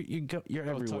 you're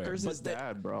everywhere. Tucker's his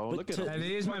dad, bro. bro. But Look at to- him. That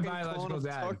is my Fucking biological clone of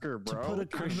dad. Tucker, To bro. put a I'm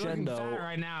looking crescendo. fat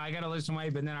right now. I got to lose some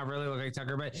weight, but then I really look like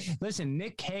Tucker. But listen,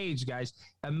 Nick Cage, guys,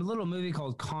 a little movie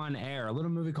called Con Air, a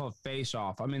little movie called Face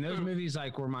Off. I mean, those movies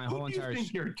like were my whole Who do you entire.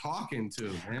 think you're talking to,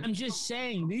 man? I'm just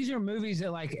saying, these are movies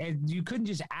that like you couldn't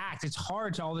just act. It's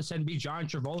hard to all of a sudden be John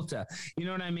Travolta. You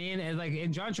know what I mean? And like,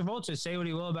 and John Travolta, say what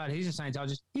he will about it, he's a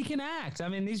Scientologist. He can act. I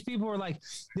mean, these people are like,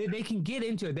 they can get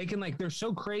into it. They can like, they're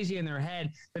so crazy in their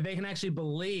head that they can actually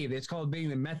believe. It's called being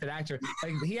the method actor.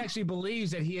 Like he actually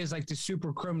believes that he is like the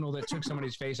super criminal that took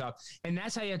somebody's face off, and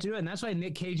that's how you have to do it. And that's why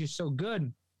Nick Cage is so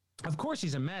good. Of course,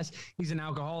 he's a mess. He's an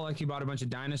alcoholic. He bought a bunch of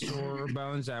dinosaur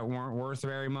bones that weren't worth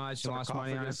very much and lost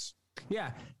money on it. Sarcophagus.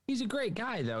 Yeah, he's a great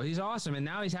guy, though. He's awesome. And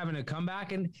now he's having a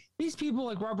comeback. And these people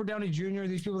like Robert Downey Jr.,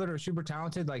 these people that are super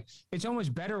talented, like it's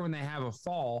almost better when they have a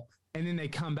fall and then they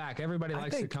come back. Everybody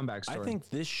likes the comeback story. I think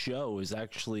this show is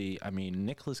actually, I mean,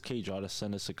 Nicolas Cage ought to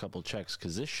send us a couple checks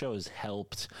because this show has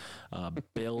helped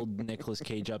build Nicolas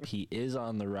Cage up. He is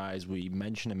on the rise. We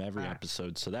mention him every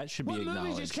episode, so that should be what movie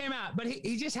acknowledged. just came out? But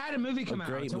he just had a movie come A out.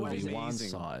 great So what is movie. it? Juan amazing.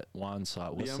 saw it. Juan saw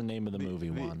it. What's The, the name of the movie,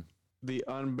 the- Juan? The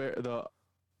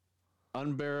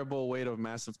unbearable weight of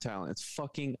massive talent. It's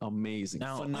fucking amazing.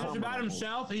 Now, Phenomenal. It's about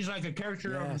himself. He's like a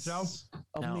character of himself.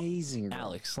 Now, Amazing, bro.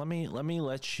 Alex, let me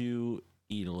let you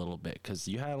eat a little bit because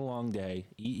you had a long day.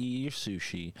 Eat your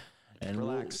sushi. And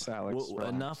Relax, Alex, relax.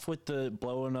 Enough with the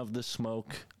blowing of the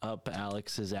smoke up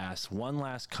Alex's ass. One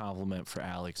last compliment for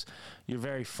Alex. You're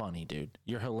very funny, dude.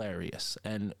 You're hilarious.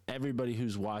 And everybody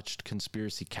who's watched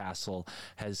Conspiracy Castle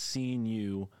has seen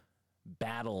you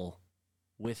battle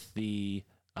with the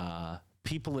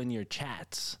people in your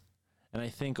chats. And I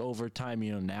think over time,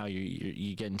 you know, now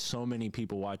you're getting so many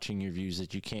people watching your views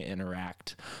that you can't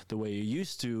interact the way you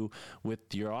used to with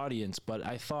your audience. But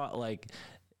I thought like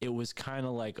it was kind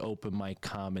of like open mic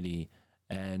comedy,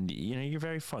 and you know, you're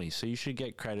very funny, so you should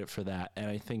get credit for that. And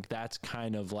I think that's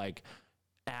kind of like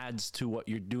adds to what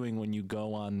you're doing when you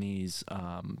go on these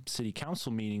city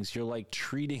council meetings. You're like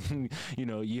treating, you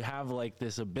know, you have like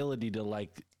this ability to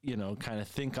like, you know, kind of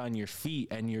think on your feet,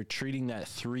 and you're treating that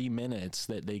 3 minutes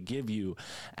that they give you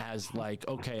as like,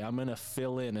 okay, I'm going to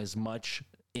fill in as much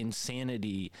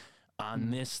insanity on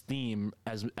this theme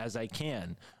as I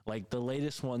can. Like the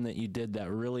latest one that you did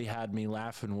that really had me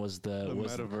laughing was the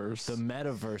metaverse. The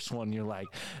metaverse one. You're like,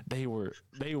 they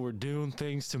were doing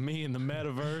things to me in the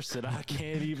metaverse that I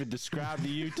can't even describe to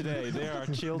you today. There are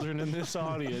children in this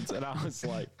audience, and I was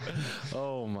like,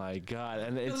 oh my god.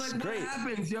 And it's Like, great. what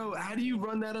happens, yo? How do you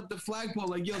run that up the flagpole?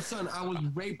 Like, yo, son, I was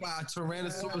raped by a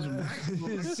Tyrannosaurus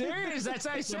Rex. Serious? That's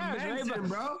how I sound. Dimension,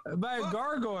 bro. By a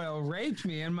gargoyle raped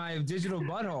me in my digital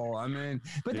butthole. I mean,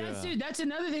 but that's dude, that's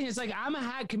another thing. It's like I'm a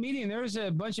hack comedian. There was a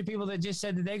bunch of people that just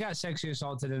said that they got sexually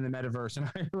assaulted in the metaverse, and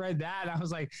I read that. And I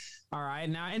was like, all right,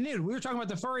 now. And dude, we were talking about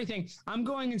the furry thing. I'm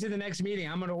going into the next meeting.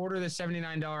 I'm going to order the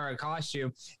 $79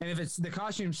 costume, and if it's the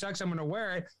costume sucks, I'm going to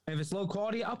wear it. And if it's low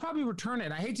quality, I'll probably return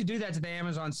it. I hate to do that to the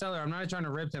Amazon seller. I'm not trying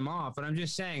to rip them off, but I'm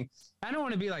just saying I don't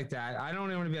want to be like that. I don't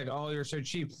want to be like, oh, you're so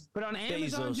cheap. But on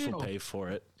Amazon, Bezos dude, will pay for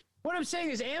it. what I'm saying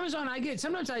is Amazon,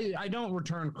 sometimes I don't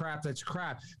return crap that's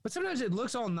crap, but sometimes it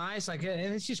looks all nice, like,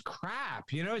 and it's just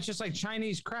crap, you know, it's just like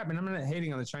Chinese crap. And I'm not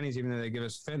hating on the Chinese, even though they give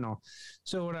us fentanyl.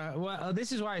 So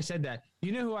this is why I said that.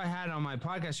 You know who I had on my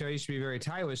podcast show? I used to be very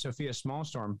tight with Sophia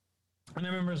Smallstorm. And I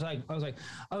remember I was like,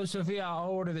 oh, Sophia,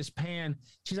 I'll order this pan.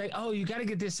 She's like, oh, you got to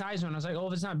get this size one. I was like, oh,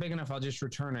 if it's not big enough, I'll just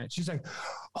return it. She's like,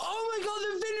 oh my God,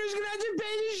 the vendor's going to have to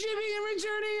pay the shipping and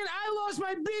returning. And I lost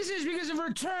my business because of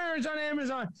returns on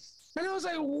Amazon. And I was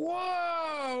like,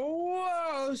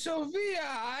 whoa, Sophia,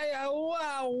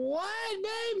 wow, what,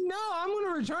 babe? No, I'm going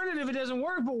to return it if it doesn't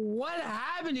work. But what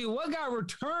happened to you? What got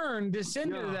returned to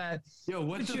send to that? Yo,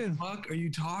 what the fuck are you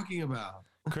talking about?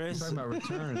 Chris, Talking about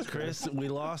returns. Chris, we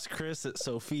lost Chris at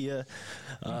Sophia.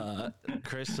 Sophia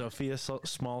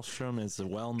Smallstrom is a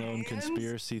well-known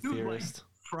conspiracy Dude, like, theorist.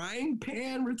 frying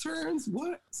pan returns?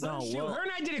 What? No, Her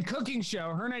and I did a cooking show.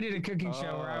 Where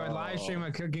I would live stream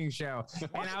a cooking show.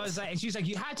 And I was like, and she's like,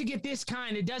 you have to get this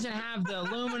kind. It doesn't have the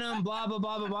aluminum, blah, blah,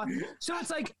 blah, blah, blah. So it's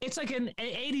like an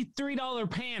 $83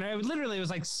 pan. It was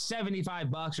like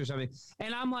 $75 or something.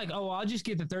 And I'm like, oh, I'll just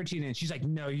get the 13-inch. She's like,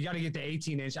 no, you got to get the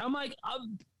 18-inch. I'm like,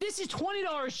 this is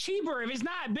 $20 cheaper. If it's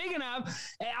not big enough,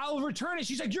 I'll return it.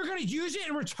 She's like, you're going to use it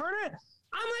and return it?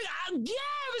 I'm like, yeah,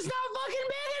 if it's not fucking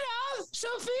big enough,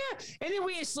 Sophia. And then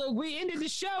we ended the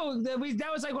show. That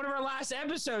was like one of our last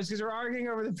episodes because we're arguing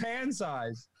over the pan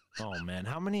size. Oh man,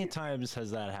 how many times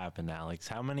has that happened, Alex?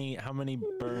 How many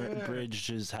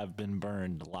bridges have been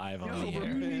burned live on the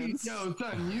air?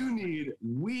 Son, you need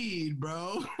weed,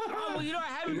 bro. Oh, well, I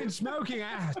haven't been smoking.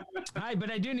 But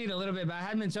I do need a little bit. But I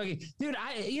haven't been smoking, dude.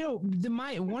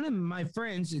 One of my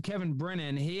friends, Kevin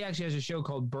Brennan, he actually has a show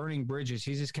called Burning Bridges.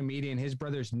 He's this comedian. His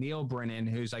brother's Neil Brennan,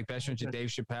 who's like best friends with Dave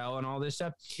Chappelle and all this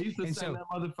stuff. He used to send that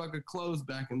motherfucker clothes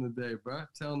back in the day, bro.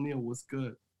 Tell Neil what's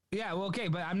good. Yeah, well, okay,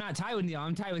 but I'm not tied with Neil.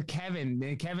 I'm tied with Kevin.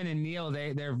 And Kevin and Neil,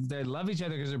 they love each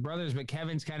other because they're brothers. But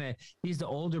Kevin's he's the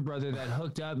older brother that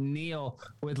hooked up Neil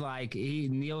with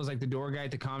Neil was like the door guy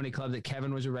at the comedy club that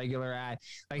Kevin was a regular at.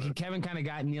 Kevin kind of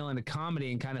got Neil into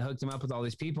comedy and kind of hooked him up with all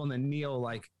these people. And then Neil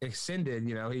ascended.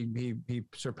 He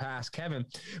surpassed Kevin.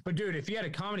 But dude, if you had a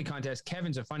comedy contest,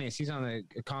 Kevin's the funniest. He's on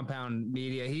the Compound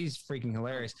Media. He's freaking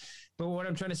hilarious. But what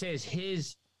I'm trying to say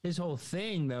is his whole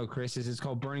thing, though, Chris, is it's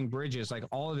called Burning Bridges. Like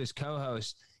all of his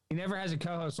co-hosts, he never has a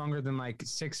co-host longer than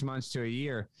 6 months to a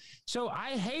year. So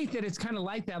I hate that it's kind of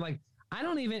like that. Like I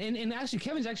don't even, and actually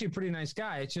Kevin's actually a pretty nice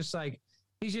guy. It's just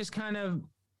he's just kind of,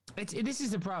 this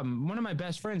is the problem. One of my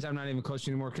best friends, I'm not even close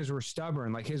to anymore because we're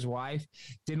stubborn. Like his wife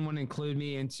didn't want to include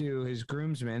me into his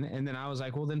groomsmen. And then I was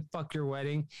like, well, then fuck your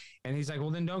wedding. And he's like, well,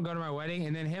 then don't go to my wedding.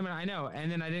 And then him and I know.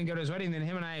 And then I didn't go to his wedding. Then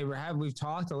him and we've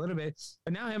talked a little bit,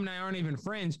 but now him and I aren't even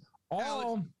friends.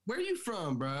 Alex, where are you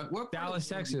from, bro? What Dallas,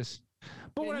 Texas.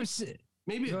 But what I'm saying,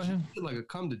 maybe a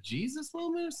come to Jesus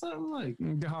moment or something like.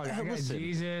 I got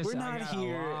Jesus. We're not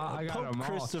here. Pope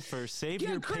Christopher, save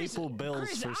your papal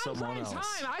bills for someone else.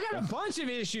 I got a bunch of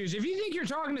issues. If you think you're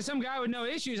talking to some guy with no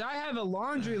issues, I have a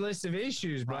laundry list of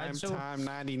issues, bud. Prime time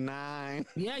 99.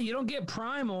 Yeah, you don't get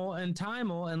primal and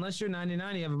timal unless you're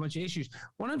 99. You have a bunch of issues.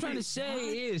 What I'm trying to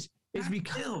say is. It's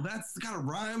because that's got a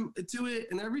rhyme to it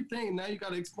and everything. Now you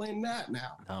got to explain that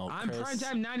now. No, I'm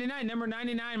Primetime 99, number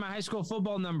 99, my high school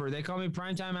football number. They call me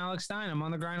Primetime Alex Stein. I'm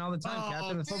on the grind all the time,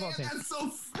 captain of the football team. That's so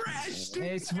fresh, dude.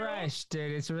 It's fresh,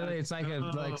 dude. It's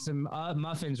like some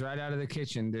muffins right out of the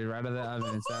kitchen, dude, right out of the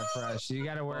oven. It's that fresh. You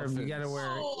gotta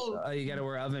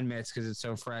wear oven mitts because it's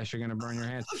so fresh. You're gonna burn your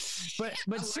hands.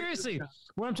 But seriously,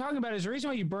 what I'm talking about is the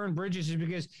reason why you burn bridges is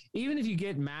because even if you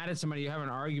get mad at somebody, you have an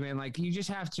argument, you just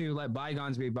have to let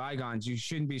bygones be bygones. You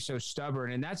shouldn't be so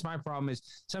stubborn. And that's my problem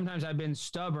is sometimes I've been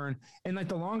stubborn. And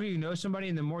the longer you know somebody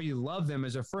and the more you love them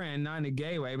as a friend, not in a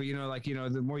gay way, but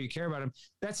the more you care about them,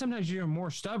 that sometimes you're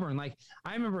more stubborn. I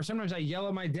remember sometimes I yell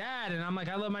at my dad and I'm like,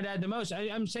 I love my dad the most.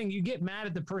 I'm saying you get mad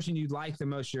at the person you like the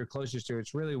most, you're closest to.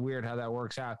 It's really weird how that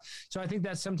works out. So I think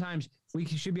that sometimes we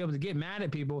should be able to get mad at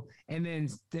people and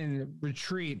then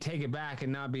retreat, take it back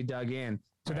and not be dug in.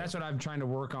 So that's what I'm trying to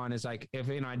work on is if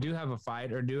I do have a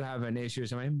fight or do have an issue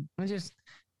with somebody, I just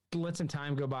let some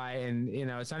time go by and,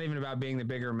 it's not even about being the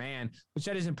bigger man, which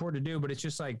that is important to do, but it's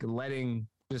just letting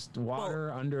just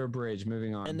water under a bridge,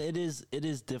 moving on. And it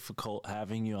is difficult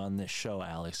having you on this show,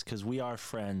 Alex, because we are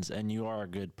friends and you are a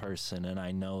good person. And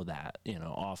I know that,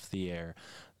 off the air.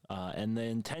 And the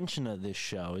intention of this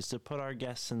show is to put our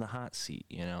guests in the hot seat,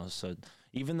 so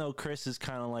even though Chris is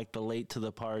kind of like the late to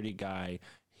the party guy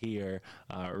here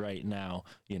right now,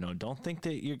 don't think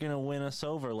that you're gonna win us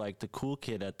over like the cool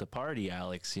kid at the party,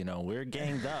 Alex. We're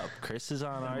ganged up. Chris is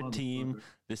on our team.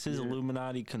 This is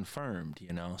Illuminati confirmed,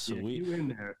 So you in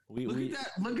there.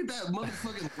 Look at that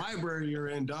motherfucking library you're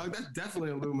in, dog. That's definitely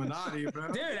Illuminati,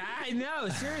 bro. Dude, I know,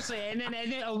 seriously. And then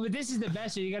but this is the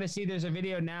best. So you got to see. There's a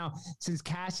video now since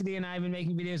Cassidy and I have been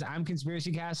making videos. I'm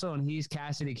Conspiracy Castle and he's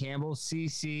Cassidy Campbell.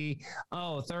 CC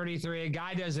 33. A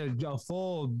guy does a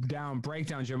full down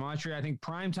breakdown gematria. I think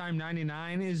Primetime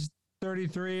 99 is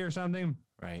 33 or something.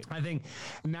 Right. I think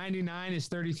 99 is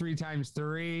 33 times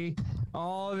 3.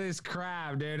 All this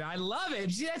crap, dude. I love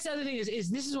it. See, that's the other thing is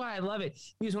this is why I love it.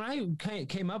 Because when I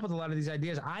came up with a lot of these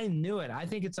ideas, I knew it. I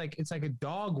think it's like a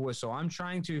dog whistle. I'm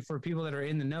trying to, for people that are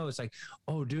in the know, it's like,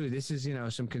 oh, dude, this is,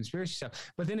 some conspiracy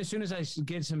stuff. But then as soon as I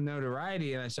get some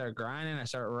notoriety and I start grinding, I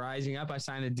start rising up, I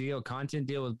sign a content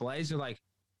deal with Blaze, they're like,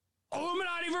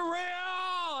 Illuminati for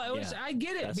real. I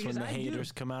get it. That's when the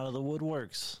haters come out of the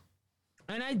woodworks.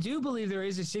 And I do believe there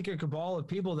is a secret cabal of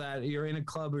people that you're in a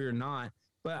club or you're not.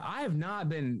 But I have not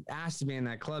been asked to be in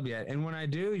that club yet. And when I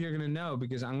do, you're going to know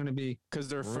because I'm going to be... Because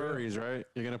they're furries, right?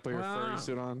 You're going to put your furry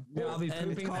suit on? Yeah, I'll be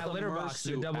pooping that litter box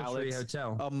at Doubletree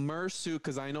Hotel. A mersuit,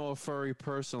 because I know a furry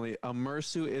personally. A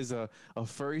mersuit is a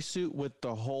furry suit with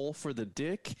the hole for the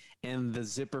dick and the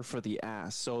zipper for the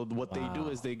ass. So what they do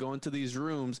is they go into these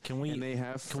rooms and they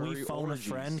have furry Can we phone orgies. a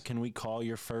friend? Can we call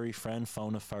your furry friend,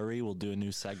 phone a furry? We'll do a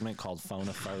new segment called Phone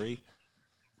a Furry.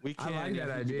 We can. I like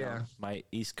that idea. My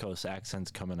East Coast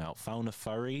accent's coming out. Phone a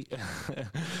furry.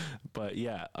 But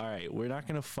yeah, all right. We're not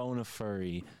going to phone a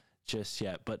furry just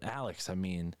yet. But Alex, I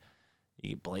mean,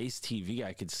 Blaze TV,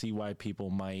 I could see why people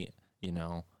might,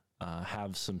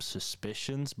 have some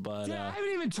suspicions, but I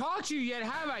haven't even talked to you yet,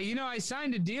 have I? I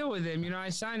signed a deal with him. I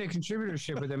signed a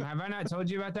contributorship with him. Have I not told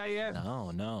you about that yet?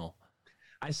 No.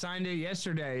 I signed it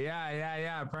yesterday.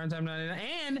 Yeah. Primetime 99.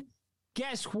 And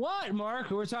guess what, Mark?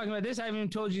 We're talking about this. I haven't even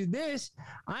told you this.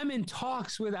 I'm in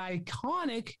talks with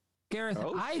Iconic, Gareth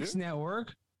Ike's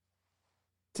network,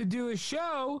 to do a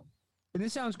show, and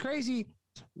this sounds crazy,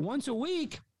 once a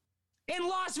week in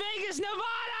Las Vegas,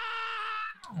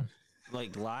 Nevada.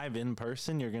 Like live in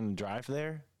person, you're gonna drive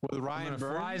there with Ryan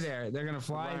Burns. Fly there. They're gonna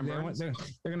fly.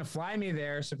 They're gonna fly me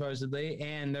there supposedly,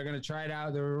 and they're gonna try it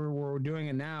out. We're doing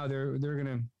it now. They're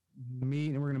gonna meet,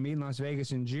 and we're gonna meet in Las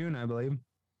Vegas in June, I believe.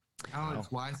 Alex,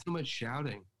 why so much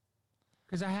shouting?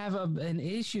 Because I have an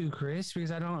issue, Chris.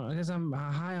 Because I'm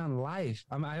high on life.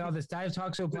 I have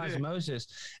toxoplasmosis,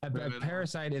 a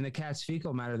parasite in the cat's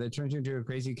fecal matter that turns you into a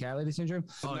crazy cat lady syndrome.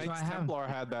 Knights Templar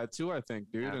had that too, I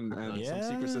think, dude. And some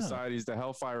secret societies, the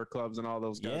Hellfire Clubs, and all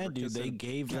those guys. Yeah, dude, they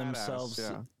gave themselves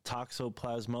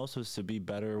toxoplasmosis to be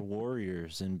better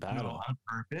warriors in battle. On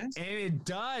purpose? And it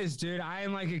does, dude. I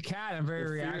am like a cat. I'm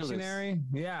very reactionary.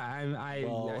 Yeah, I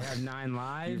have 9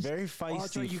 lives. You're very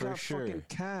feisty you for got sure. Fucking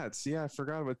cats. Yeah, I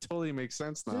forgot, but totally makes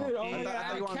sense now. Dude, I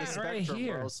thought you were on the spectrum,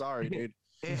 bro. Sorry, dude.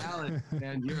 Hey, Alex,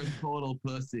 man, you're a total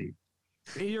pussy.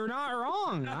 You're not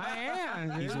wrong. I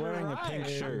am. He's wearing a pink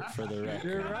shirt for the record.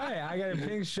 You're right. I got a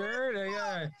pink shirt.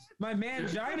 My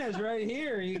mangina's right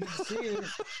here. You can see it.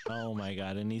 Oh my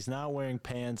god! And he's not wearing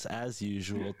pants as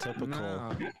usual.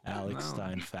 Typical Alex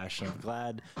Stein fashion. I'm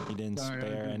glad he didn't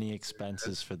spare any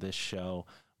expenses for this show.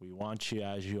 We want you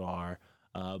as you are.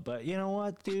 But you know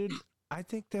what, dude? I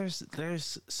think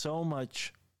there's so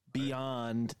much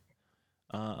beyond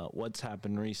what's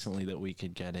happened recently that we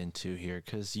could get into here,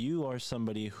 because you are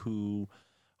somebody who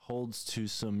holds to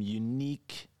some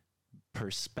unique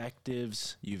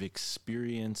perspectives. You've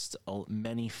experienced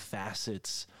many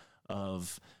facets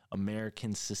of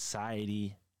American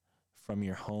society from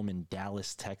your home in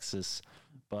Dallas, Texas,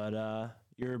 but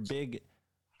you're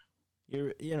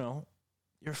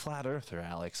a flat earther,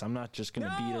 Alex. I'm not just going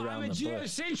to beat around the bush. I'm a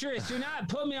geocentrist. Do not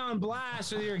put me on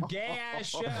blast with your gay ass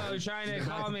show trying to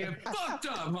call me fucked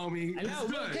up, homie. I know,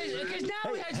 because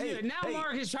now we have to do it. Now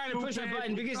Mark is trying to push a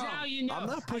button because now you know. I'm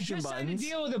not pushing buttons. I just signed a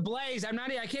deal with the Blaze. I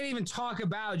can't even talk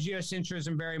about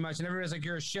geocentrism very much, and everybody's like,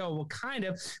 "You're a show." Well, kind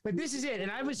of, but this is it.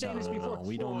 And I was saying this before.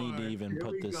 We don't need to even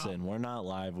put this in. We're not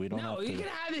live. We don't have to. No, you can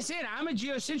have this in. I'm a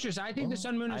geocentrist. I think the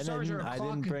sun, moon, and stars are a clock. I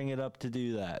didn't bring it up to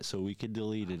do that, so we could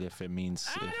delete it if it means.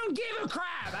 I don't give a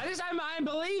crap. I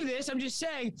believe this. I'm just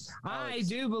saying. I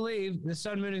do believe the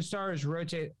sun, moon, and stars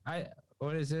rotate.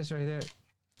 What is this right there,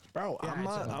 bro? Yeah,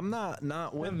 I'm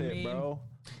not with it, bro.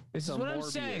 This is what I'm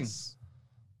saying.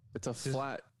 It's a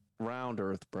flat, round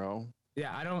Earth, bro.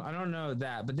 Yeah, I don't know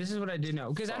that, but this is what I do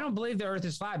know, because I don't believe the Earth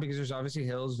is flat, because there's obviously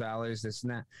hills, valleys, this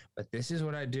and that. But this is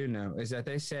what I do know, is that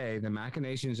they say the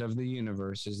machinations of the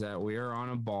universe is that we are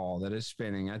on a ball that is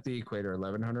spinning at the equator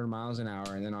 1,100 miles an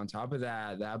hour, and then on top of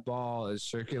that, that ball is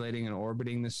circulating and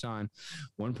orbiting the sun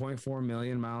 1.4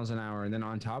 million miles an hour, and then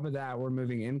on top of that, we're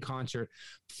moving in concert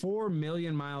 4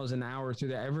 million miles an hour through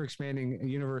the ever-expanding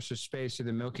universe of space to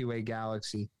the Milky Way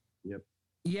galaxy. Yep.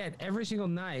 Yet every single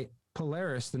night,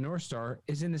 Polaris, the North Star,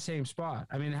 is in the same spot.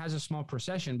 I mean, it has a small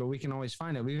precession, but we can always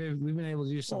find it. We've been able to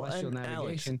use celestial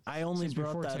navigation. Alex, I only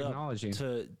brought that technology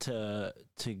up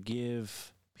to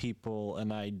give people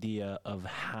an idea of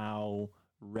how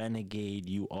renegade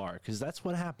you are, because that's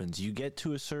what happens. You get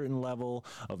to a certain level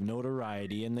of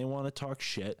notoriety, and they want to talk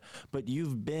shit, but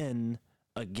you've been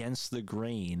against the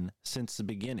grain since the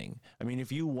beginning. I mean,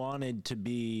 if you wanted to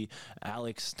be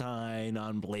Alex Stein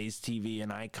on Blaze TV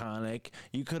and Iconic,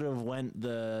 you could have went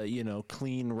the,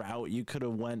 clean route. You could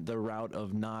have went the route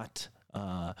of not,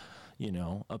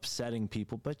 upsetting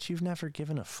people, but you've never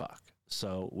given a fuck.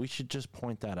 So we should just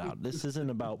point that out. This isn't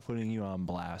about putting you on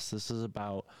blast. This is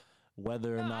about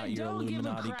whether or not you're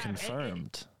Illuminati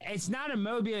confirmed. It's not a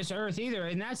Mobius Earth either.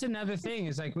 And that's another thing.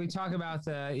 It's like we talk about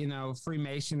the,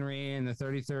 Freemasonry and the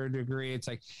 33rd degree. It's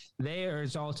like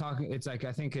it's all talking. It's like,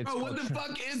 I think it's. Oh, what the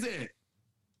fuck is it?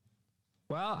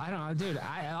 Well, I don't know, dude.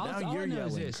 Now you're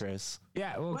yelling, Chris.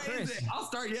 Yeah, well, What Chris. is it? I'll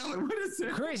start yelling. What is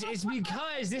it? Chris, it's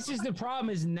because this is the problem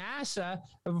is NASA.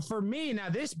 For me, now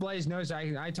this Blaze knows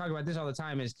I talk about this all the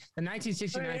time, is the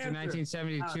 1969 to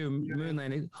 1972 moon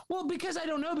landing. Well, because I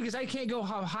don't know, because I can't go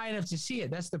high enough to see it.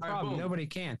 That's the problem. Nobody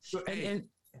can. So,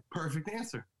 perfect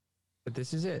answer. But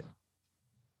this is it.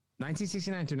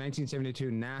 1969 to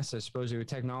 1972, NASA, supposedly with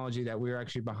technology that we were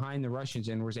actually behind the Russians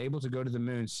and was able to go to the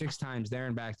moon 6 times there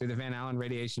and back through the Van Allen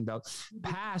radiation belt,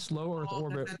 past low Earth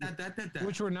orbit,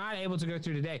 which we're not able to go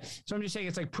through today. So I'm just saying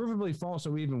it's like provably false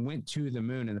that we even went to the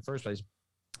moon in the first place.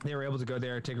 They were able to go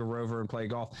there, take a rover, and play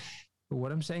golf. But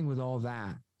what I'm saying with all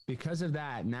that, because of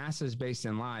that, NASA is based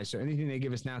in lies. So anything they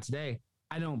give us now today,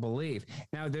 I don't believe.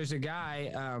 Now, there's a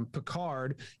guy,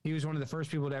 Picard. He was one of the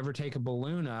first people to ever take a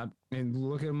balloon up, and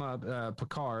look him up,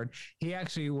 Picard. He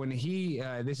actually, when he,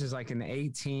 this is like in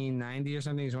 1890 or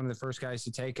something, he's one of the first guys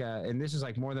to take and this is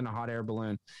like more than a hot air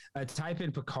balloon. Type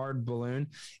in Picard balloon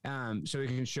so we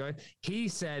can show it. He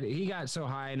said he got so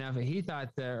high enough and he thought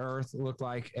the Earth looked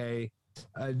like a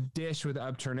dish with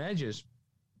upturned edges.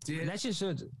 And that's just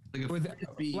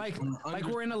like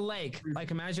we're in a lake.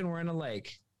 Like imagine we're in a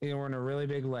lake. You know, we're in a really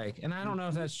big lake, and I don't know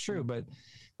if that's true, but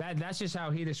that's just how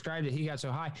he described it. He got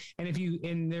so high,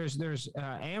 and there's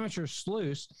amateur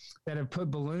sleuths that have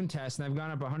put balloon tests, and they've gone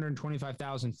up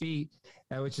 125,000 feet,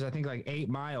 which is I think like 8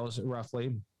 miles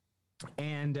roughly.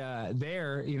 And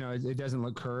there, you know, it doesn't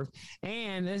look curved.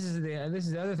 And this is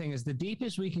the other thing is the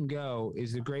deepest we can go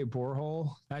is the Great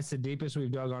Borehole. That's the deepest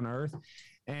we've dug on Earth.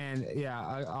 And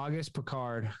yeah, Auguste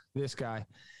Picard, this guy.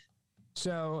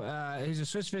 So he's a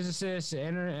Swiss physicist,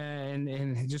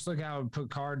 and just look how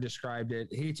Picard described it.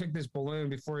 He took this balloon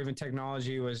before even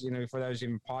technology was, you know, before that was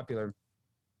even popular,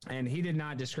 and he did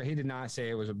not say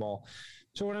it was a ball.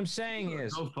 So what I'm saying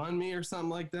is, GoFundMe or something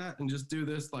like that, and just do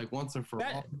this like once and for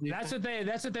all. That's what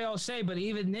they all say. But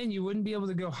even then, you wouldn't be able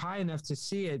to go high enough to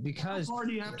see it because. How far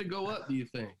do you have to go up? Do you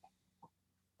think?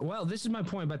 Well, this is my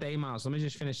point about the 8 miles. Let me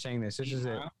just finish saying this. This is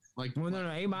it.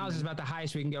 No, 8 miles is about the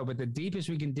highest we can go, but the deepest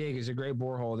we can dig is a Great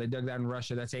Borehole. They dug that in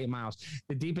Russia. That's 8 miles.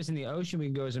 The deepest in the ocean we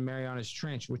can go is a Marianas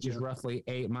Trench, which is roughly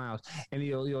 8 miles. And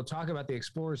you'll talk about the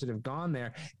explorers that have gone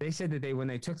there. They said that when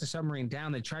they took the submarine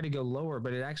down, they tried to go lower,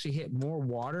 but it actually hit more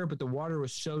water. But the water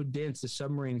was so dense, the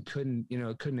submarine couldn't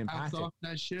impact it.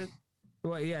 That shit.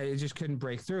 Well, yeah, it just couldn't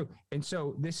break through. And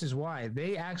so this is why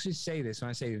they actually say this. When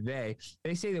I say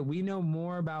they say that we know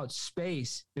more about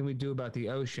space than we do about the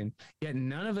ocean. Yet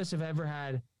none of us have ever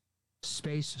had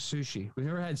space sushi. We've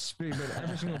never had space, but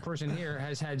every single person here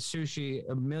has had sushi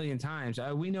a million times.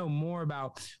 We know more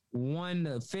about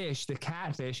one fish, the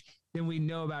catfish, than we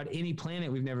know about any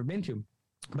planet we've never been to.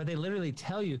 But they literally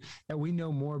tell you that we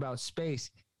know more about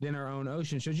space than our own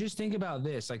ocean. So just think about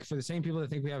this. Like for the same people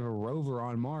that think we have a rover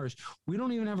on Mars, we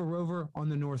don't even have a rover on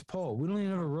the North Pole. We don't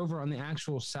even have a rover on the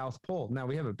actual South Pole. Now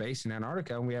we have a base in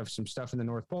Antarctica and we have some stuff in the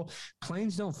North Pole.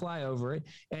 Planes don't fly over it.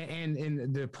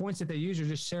 And the points that they use are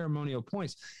just ceremonial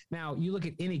points. Now you look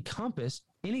at any compass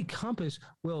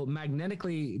will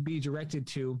magnetically be directed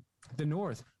to the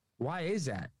north. Why is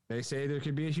that? They say there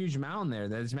could be a huge mountain there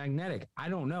that is magnetic. I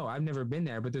don't know. I've never been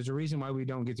there, but there's a reason why we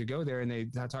don't get to go there, and they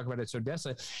talk about it so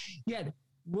desolate. Yet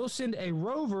we'll send a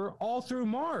rover all through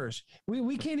Mars.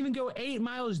 We can't even go 8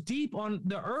 miles deep on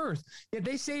the Earth. Yet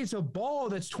they say it's a ball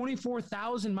that's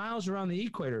 24,000 miles around the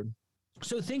equator.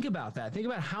 So think about that. Think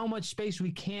about how much space we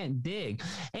can't dig.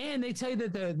 And they tell you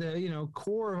that the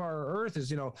core of our Earth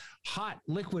is, hot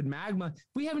liquid magma.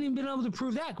 We haven't even been able to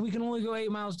prove that. We can only go 8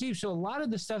 miles deep. So a lot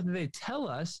of the stuff that they tell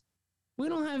us, we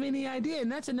don't have any idea.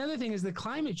 And that's another thing is the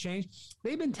climate change.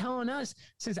 They've been telling us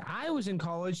since I was in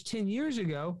college 10 years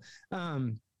ago,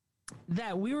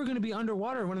 that we were going to be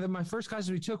underwater. One of my first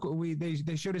classes we took,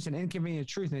 they showed us an inconvenient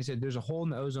truth. And they said, there's a hole in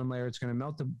the ozone layer. It's going to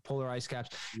melt the polar ice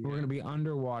caps. Yeah. We're going to be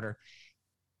underwater.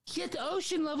 Yet the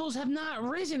ocean levels have not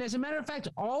risen. As a matter of fact,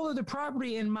 all of the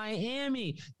property in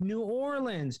Miami, New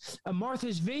Orleans,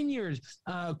 Martha's Vineyard,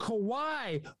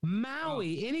 Kauai,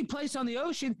 Maui, any place on the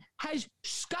ocean has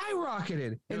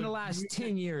skyrocketed in the last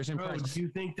 10 years. In price. Do you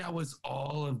think that was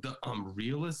all of the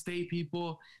real estate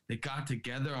people that got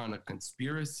together on a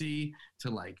conspiracy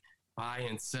to buy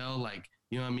and sell,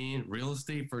 real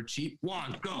estate for cheap?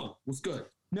 Juan, go. What's good?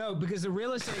 No, because the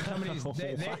real estate companies,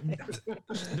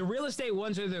 the real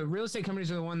estate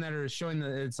companies are the one that are showing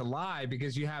that it's a lie,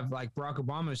 because you have Barack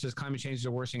Obama says climate change is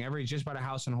the worst thing ever. He just bought a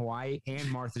house in Hawaii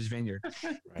and Martha's Vineyard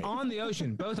on the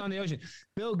ocean, both on the ocean.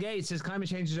 Bill Gates says climate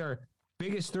change is our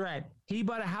biggest threat. He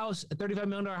bought a house, a $35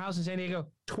 million house in San Diego,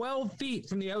 12 feet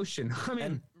from the ocean. I mean,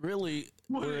 and really,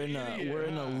 we're in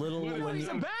a little. He's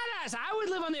a badass. I would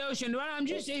live on the ocean. I'm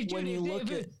just when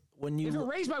if it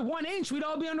raised by 1 inch, we'd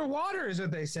all be underwater, is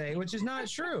what they say, which is not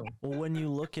true. Well, when you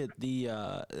look at the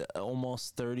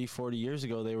almost 30, 40 years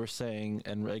ago, they were saying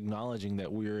and acknowledging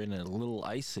that we were in a little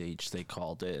ice age, they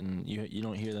called it, and you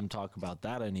don't hear them talk about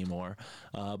that anymore.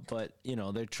 But, you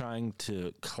know, they're trying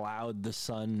to cloud the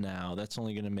sun now. That's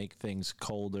only going to make things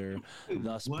colder,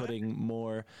 thus putting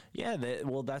more. Yeah,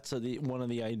 that's one of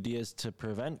the ideas to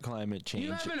prevent climate change.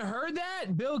 You haven't heard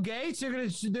that? Bill Gates, they're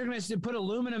gonna put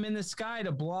aluminum in the sky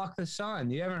to block the sun.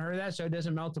 You haven't heard that, so it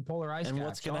doesn't melt the polar ice and caps.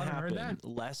 what's going to happen?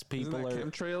 Less people are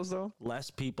chemtrails, though. Less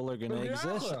people are going to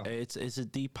exist. It's a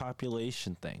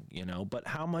depopulation thing, you know. But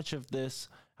how much of this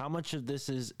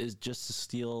is just to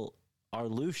steal our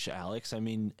loosh, Alex? I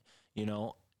mean, you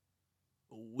know,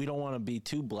 we don't want to be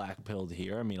too black-pilled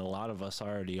here. I mean, a lot of us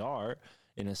already are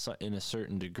in a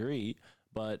certain degree,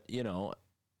 but you know,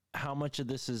 how much of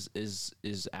this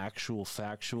is actual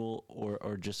factual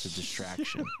or just a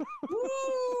distraction? Woo!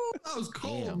 That was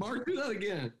cold. Damn. Mark, do that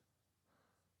again.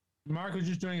 Mark was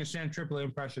just doing a Sam Tripoli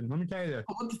impression. Let me tell you this.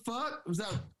 What the fuck was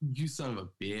that? You son of a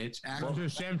bitch! That was a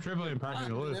Sam Tripoli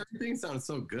impression. Everything sounded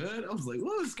so good. I was like,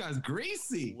 "Whoa, this guy's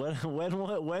greasy."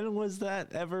 When was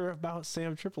that ever about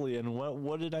Sam Tripoli? And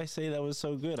what did I say that was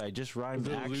so good? I just rhymed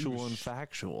actual and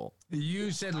factual.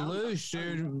 You said loosh,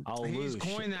 dude. He's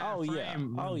coined that.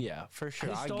 Oh yeah, for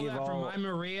sure. I stole that from my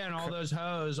Maria and all those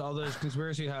hoes, all those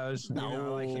conspiracy hoes.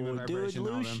 No, dude,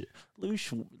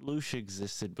 loosh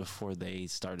existed before they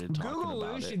started talking Google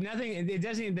about loosh. it. Nothing. It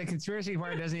doesn't. The conspiracy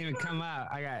part doesn't even come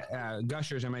out. I got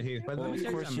gushers in my teeth. But well, of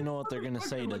course, you know what they're gonna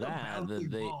say to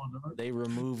that. They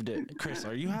removed it. Chris,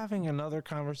 are you having another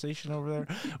conversation over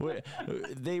there?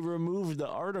 They removed the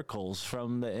articles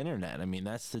from the internet. I mean,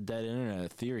 that's the dead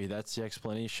internet theory. That's the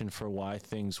explanation for why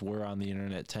things were on the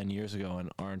internet 10 years ago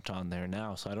and aren't on there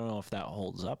now. So I don't know if that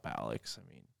holds up, Alex.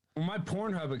 I mean. Well, my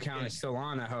Pornhub account is still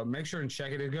on, I hope. Make sure and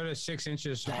check it. Go to 6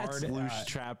 inches hard. That's loose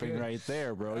trapping right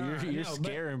there, bro. You're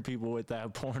scaring people with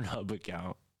that Pornhub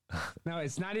account. No,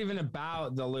 it's not even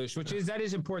about the loose, that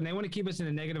is important. They want to keep us in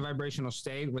a negative vibrational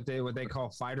state, what they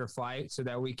call fight or flight, so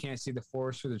that we can't see the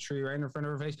forest for the tree right in front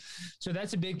of our face. So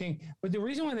that's a big thing. But the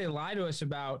reason why they lie to us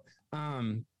about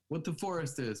what the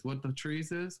forest is, what the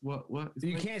trees is, what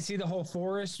you can't see the whole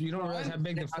forest. You don't realize how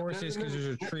big the forest is because there's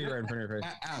a tree right in front of your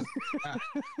face.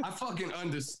 I fucking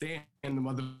understand the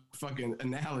motherfucking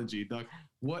analogy, Doc.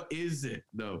 What is it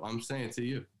though? I'm saying to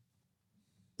you.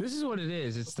 This is what it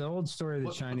is. It's the old story of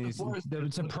the Chinese.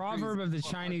 It's a proverb of the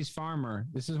Chinese farmer.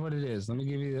 This is what it is. Let me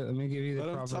give you the proverb. Let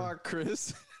him talk,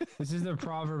 Chris. This is the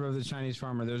proverb of the Chinese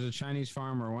farmer. There's a Chinese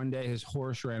farmer. One day his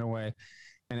horse ran away.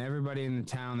 And everybody in the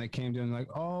town that came to him like,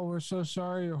 "Oh, we're so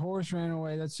sorry, your horse ran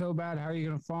away. That's so bad. How are you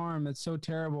going to farm? That's so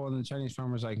terrible." And the Chinese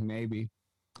farmer's like, "Maybe."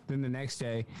 Then the next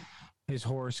day, his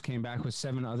horse came back with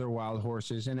 7 other wild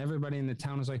horses. And everybody in the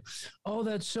town was like, "Oh,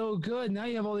 that's so good. Now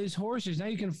you have all these horses. Now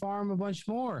you can farm a bunch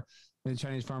more." And the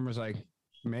Chinese farmer's like,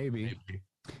 maybe.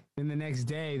 Then the next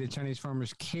day, the Chinese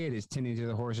farmer's kid is tending to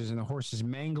the horses, and the horses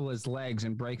mangle his legs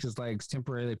and breaks his legs,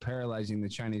 temporarily paralyzing the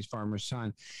Chinese farmer's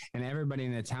son. And everybody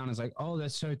in the town is like, "Oh,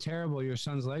 that's so terrible. Your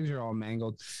son's legs are all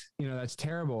mangled. You know, that's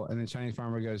terrible." And the Chinese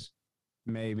farmer goes,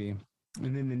 "Maybe."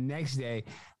 And then the next day,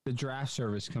 the draft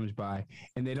service comes by,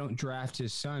 and they don't draft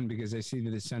his son because they see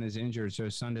that his son is injured, so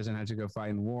his son doesn't have to go fight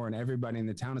in war. And everybody in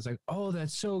the town is like, "Oh,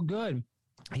 that's so good.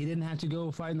 He didn't have to go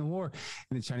fight in the war."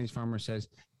 And the Chinese farmer says,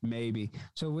 "Maybe."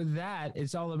 So with that,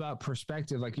 it's all about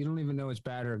perspective. Like, you don't even know it's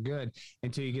bad or good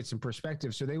until you get some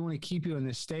perspective. So they want to keep you in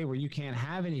this state where you can't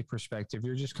have any perspective.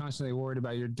 You're just constantly worried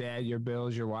about your debt, your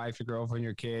bills, your wife, your girlfriend,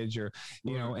 your kids, your,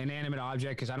 inanimate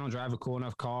object. Cause I don't drive a cool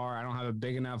enough car. I don't have a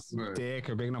big enough dick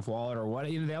or big enough wallet or what,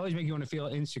 they always make you want to feel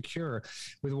insecure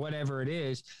with whatever it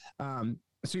is.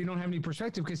 So you don't have any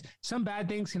perspective, because some bad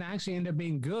things can actually end up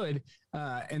being good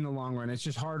in the long run. It's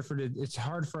just hard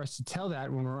for us to tell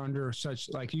that when we're under such,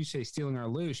 like you say, stealing our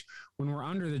loosh. When we're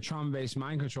under the trauma-based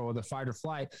mind control of the fight or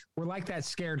flight, we're like that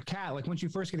scared cat. Like once you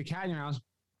first get a cat in your house,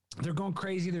 they're going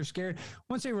crazy. They're scared.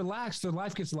 Once they relax, their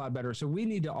life gets a lot better. So we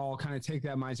need to all kind of take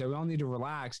that mindset. We all need to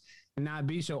relax and not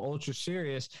be so ultra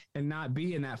serious and not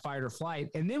be in that fight or flight.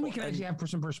 And then we can actually have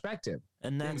some perspective.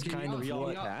 And that's kind of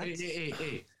what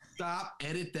Hey. Stop,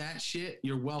 edit that shit.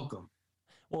 You're welcome.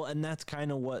 Well, and that's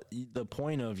kind of what the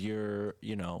point of your,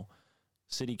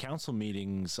 city council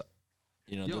meetings,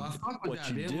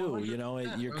 what you do,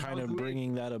 you're kind of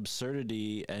bringing that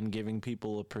absurdity and giving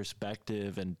people a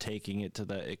perspective and taking it to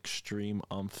that extreme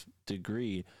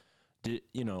degree.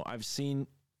 I've seen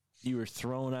you were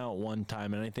thrown out one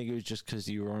time, and I think it was just because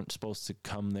you weren't supposed to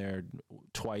come there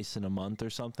twice in a month or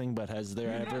something. But has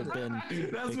there ever been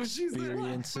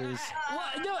experiences? Well,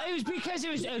 no, it was because it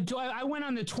was. I went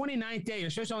on the 29th day. You're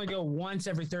supposed to only go once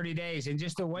every 30 days, and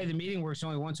just the way the meeting works,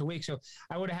 only once a week. So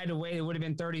I would have had to wait. It would have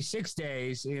been 36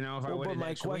 days, you know. If I would. But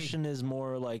my question is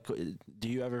more like, do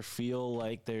you ever feel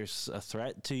like there's a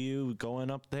threat to you going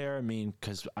up there? I mean,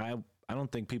 because I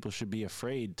don't think people should be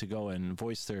afraid to go and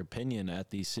voice their opinion at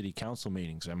these city council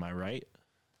meetings. Am I right?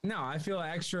 No, I feel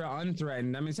extra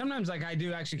unthreatened. I mean, sometimes like I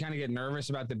do actually kind of get nervous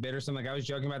about the bid or something. Like I was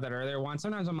joking about that earlier once.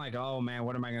 Sometimes I'm like, oh man,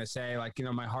 what am I going to say? Like, you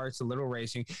know, my heart's a little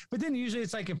racing. But then usually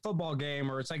it's like a football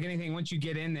game or it's like anything. Once you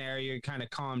get in there, you kind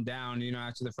of calm down, you know,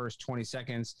 after the first 20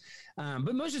 seconds.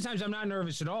 But most of the times I'm not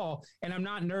nervous at all. And I'm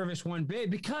not nervous one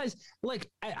bit because like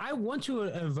I want to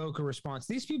evoke a response.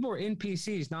 These people are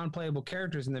NPCs, non-playable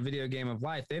characters in the video game of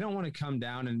life. They don't want to come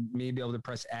down and me be able to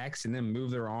press X and then move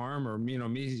their arm or, you know,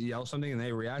 me yell something and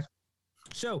they react.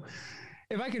 So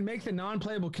if I can make the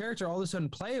non-playable character all of a sudden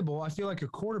playable, I feel like a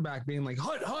quarterback being like,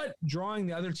 hut, drawing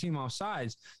the other team off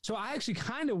sides. So I actually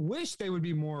kind of wish they would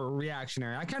be more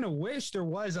reactionary. I kind of wish there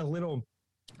was a little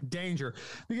danger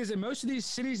because in most of these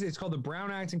cities, it's called the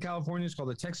Brown Act in California. It's called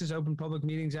the Texas Open Public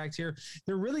Meetings Act here.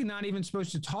 They're really not even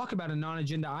supposed to talk about a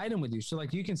non-agenda item with you. So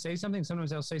like you can say something, sometimes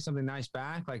they'll say something nice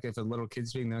back. Like if a little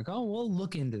kid's speaking, they're like, oh, we'll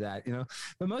look into that, you know,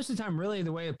 but most of the time, really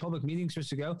the way a public meeting is supposed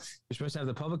to go, you're supposed to have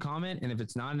the public comment. And if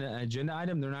it's not an agenda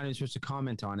item, they're not even supposed to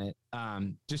comment on it.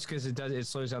 Just because it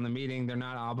slows down the meeting. They're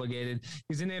not obligated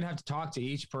because then they'd have to talk to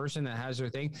each person that has their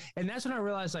thing. And that's when I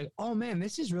realized like, oh man,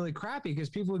 this is really crappy because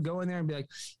people would go in there and be like,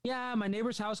 yeah, my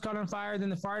neighbor's house caught on fire. Then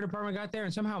the fire department got there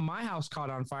and somehow my house caught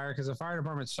on fire because the fire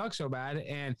department sucks so bad.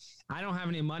 And I don't have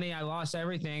any money. I lost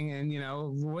everything. And, you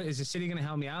know, what is the city going to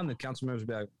help me out? And the council members would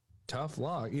be like, tough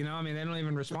luck. You know, I mean, they don't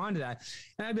even respond to that.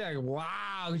 And I'd be like,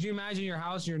 wow, could you imagine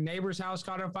your neighbor's house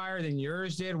caught on fire than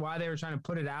yours did? Why they were trying to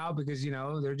put it out? Because, you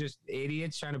know, they're just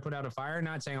idiots trying to put out a fire.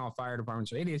 Not saying all fire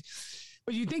departments are idiots,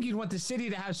 but you think you'd want the city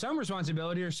to have some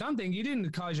responsibility or something. You didn't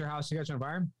cause your house to catch on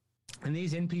fire. And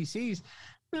these NPCs,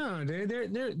 no,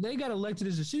 they got elected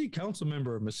as a city council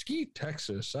member of Mesquite,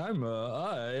 Texas.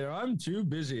 I'm too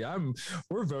busy.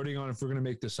 We're voting on if we're going to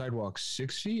make the sidewalk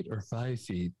 6 feet or 5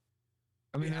 feet.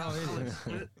 I mean,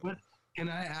 what, can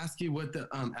I ask you what the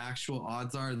actual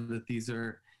odds are that these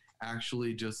are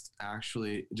actually just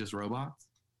robots?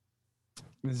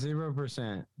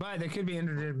 0%, but they could be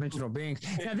interdimensional beings.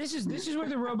 Now, this is where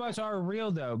the robots are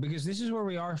real, though, because this is where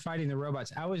we are fighting the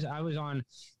robots. I was on.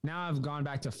 Now I've gone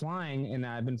back to flying, and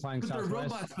I've been flying Southwest. They're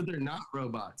robots, but they're not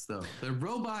robots, though. They're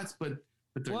robots, but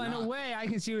they're not. In a way, I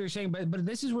can see what you're saying, but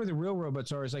this is where the real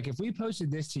robots are. Is like if we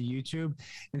posted this to YouTube,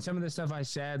 and some of the stuff I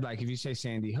said, like if you say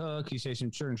Sandy Hook, you say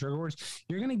some certain trigger words,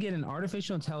 you're going to get an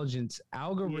artificial intelligence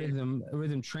algorithm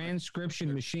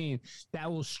transcription machine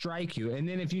that will strike you. And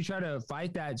then if you try to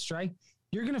fight that strike,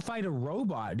 you're going to fight a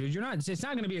robot, dude. It's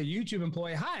not going to be a YouTube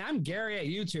employee. Hi, I'm Gary at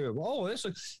YouTube. Oh,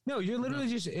 no, you're literally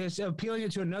it's appealing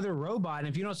it to another robot. And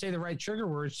if you don't say the right trigger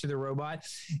words to the robot,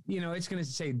 you know, it's going to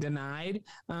say denied.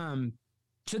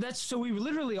 So we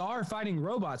literally are fighting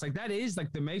robots. Like that is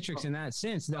like the Matrix in that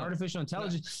sense, the artificial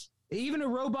intelligence, even a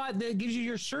robot that gives you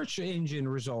your search engine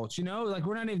results, you know, like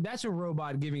that's a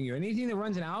robot giving you anything that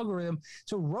runs an algorithm.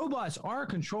 So robots are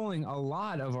controlling a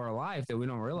lot of our life that we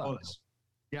don't realize.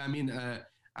 Yeah. I mean,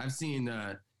 I've seen,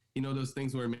 you know, those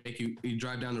things where make you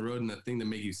drive down the road and the thing that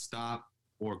make you stop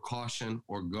or caution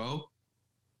or go,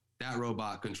 that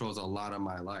robot controls a lot of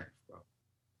my life.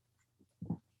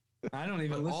 I don't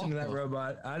even listen to that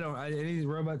robot. Any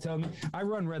robot tells me I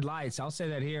run red lights. I'll say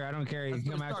that here. I don't care. You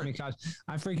come after me, cause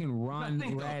I freaking run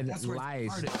red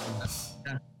lights.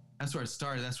 That's where it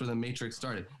started. That's where the Matrix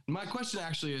started. My question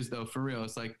actually is though, for real,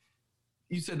 it's like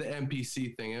you said the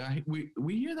NPC thing, and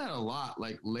we hear that a lot,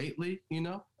 like lately, you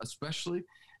know, especially.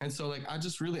 And so like I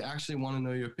just really actually want to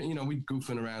know your opinion. You know, we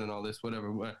goofing around and all this,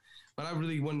 whatever, but I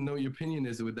really want to know your opinion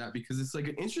is with that because it's like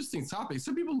an interesting topic.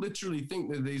 Some people literally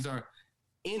think that these are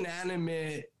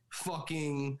inanimate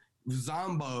fucking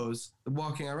zombos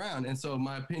walking around. And so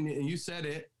my opinion, and you said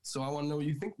it, so I want to know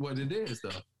what it is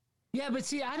though. Yeah, but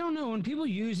see, I don't know. When people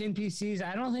use NPCs,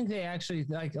 I don't think they actually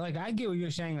like I get what you're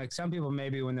saying. Like some people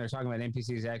maybe when they're talking about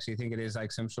NPCs actually think it is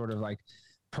like some sort of like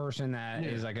person that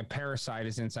is like a parasite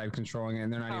is inside controlling it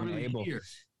and they're not even really able.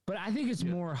 But I think it's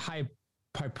more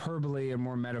hyperbole and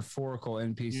more metaphorical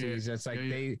NPCs. That's like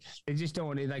they just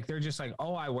don't like they're just like,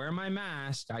 oh, I wear my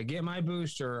mask, I get my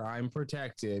booster, I'm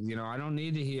protected, you know, I don't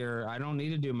need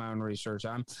to do my own research.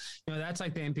 That's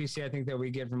like the NPC I think that we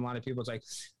get from a lot of people. It's like,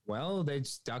 well,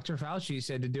 Dr. Fauci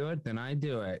said to do it, then I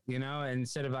do it,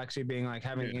 instead of actually being like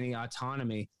having any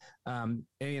autonomy. And,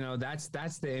 that's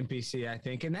the NPC, I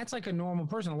think. And that's like a normal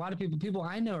person. A lot of people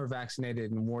I know are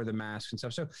vaccinated and wore the mask and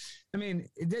stuff. So, I mean,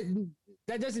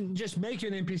 that doesn't just make you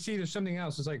an NPC. There's something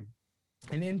else. It's like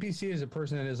an NPC is a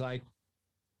person that is like,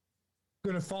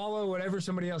 going to follow whatever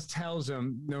somebody else tells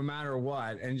them, no matter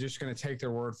what, and just going to take their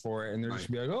word for it. And they're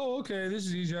just be like, oh, okay, this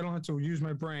is easy. I don't have to use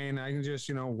my brain. I can just,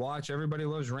 watch Everybody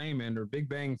Loves Raymond or Big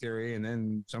Bang Theory. And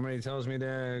then somebody tells me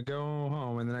to go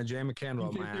home. And then I jam a candle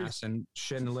up my ass and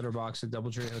shit in a litter box at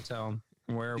Doubletree Hotel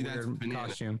and wear a weird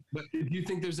costume. But do you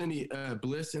think there's any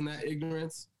bliss in that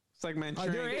ignorance? It's like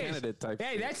Manchurian Candidate type.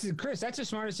 Hey, that's Chris. That's the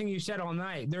smartest thing you said all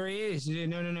night. There is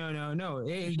no.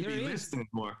 You should be listening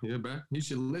more. Yeah, bro. You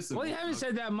should listen. Well, you haven't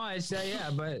said that much.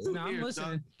 Yeah, but no, I'm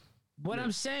listening. What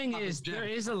I'm saying is there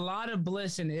is a lot of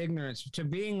bliss in ignorance to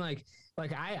being like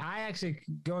I actually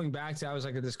going back to, I was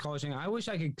like at this college thing. I wish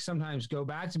I could sometimes go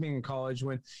back to being in college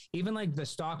when even like the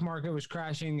stock market was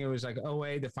crashing. It was like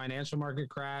 08, the financial market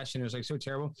crashed and it was like so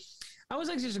terrible. I was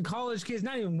like just a college kid,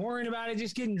 not even worrying about it,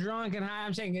 just getting drunk and high.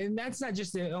 I'm saying, and that's not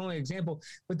just the only example,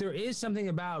 but there is something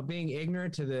about being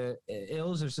ignorant to the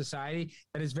ills of society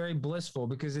that is very blissful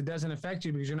because it doesn't affect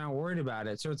you because you're not worried about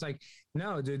it. So it's like,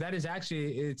 no, dude, that is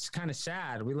actually, it's kind of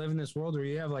sad. We live in this world where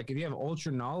you have like, if you have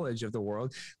ultra knowledge of the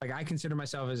world, like I consider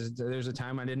myself as there's a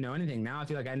time I didn't know anything. Now I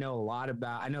feel like I know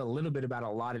a little bit about a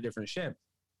lot of different shit.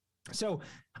 So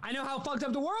I know how fucked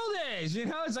up the world is,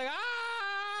 it's like,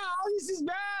 this is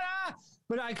bad.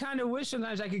 But I kind of wish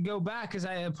sometimes I could go back because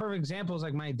a perfect example is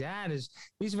like my dad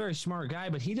he's a very smart guy,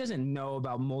 but he doesn't know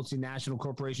about multinational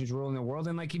corporations ruling the world.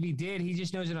 And like, if he did, he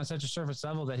just knows it on such a surface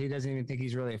level that he doesn't even think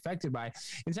he's really affected by it.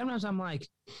 And sometimes I'm like,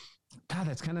 God,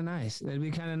 that's kind of nice. It'd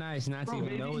be kind of nice not to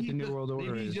even know what the new world order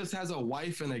is. Maybe he just has a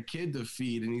wife and a kid to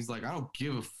feed, and he's like, I don't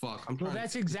give a fuck. Well,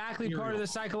 that's exactly part of the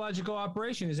psychological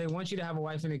operation is they want you to have a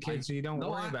wife and a kid so you don't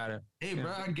worry about it. Hey,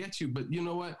 bro, I get you, but you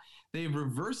know what? They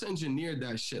reverse engineered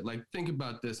that shit. Like, think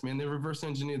about this, man. They reverse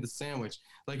engineered the sandwich.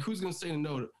 Like, who's going to say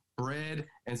no to bread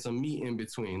and some meat in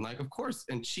between? Like, of course,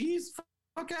 and cheese?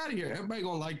 Fuck out of here. Everybody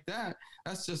going to like that.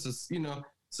 That's just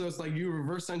so it's like you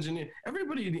reverse engineer.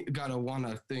 Everybody got a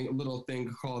little thing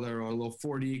called their own little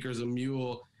 40 acres, a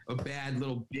mule, a bad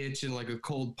little bitch in like a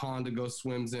cold pond to go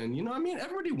swims in. You know what I mean?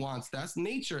 Everybody wants that. That's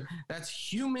nature. That's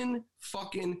human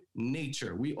fucking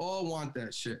nature. We all want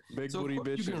that shit. Big booty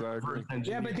bitches, I agree.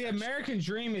 Yeah, but the American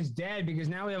dream is dead because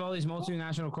now we have all these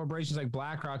multinational corporations like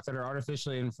BlackRock that are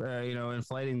artificially,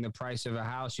 inflating the price of a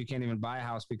house. You can't even buy a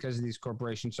house because of these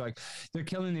corporations. So like they're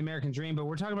killing the American dream. But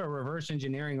we're talking about reverse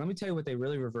engineering. Let me tell you what they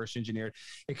really reverse engineered.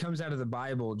 It comes out of the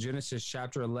Bible, Genesis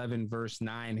chapter 11, verse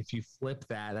 9. If you flip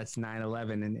that, that's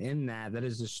 9/11, and in that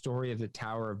is the story of the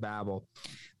Tower of Babel.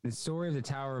 The story of the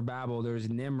Tower of Babel, there was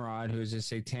Nimrod, who is a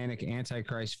satanic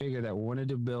antichrist figure that wanted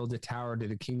to build a tower to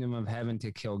the kingdom of heaven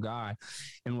to kill God.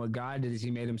 And what God did is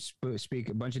he made him speak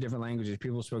a bunch of different languages.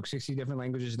 People spoke 60 different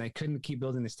languages, and they couldn't keep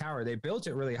building this tower. They built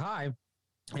it really high.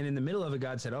 And in the middle of it,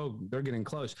 God said, oh, they're getting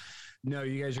close. No,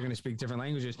 you guys are going to speak different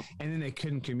languages. And then they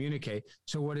couldn't communicate.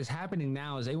 So what is happening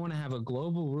now is they want to have a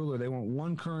global ruler. They want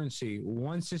one currency,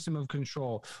 one system of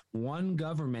control, one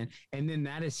government. And then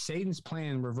that is Satan's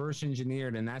plan reverse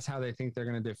engineered. And that's how they think they're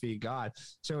going to defeat God.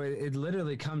 So it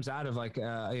literally comes out of like,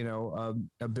 a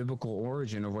biblical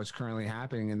origin of what's currently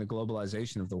happening in the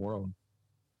globalization of the world.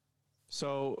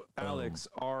 So, Alex,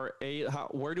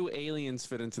 where do aliens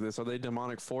fit into this? Are they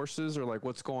demonic forces or like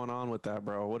what's going on with that,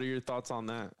 bro? What are your thoughts on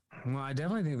that? Well, I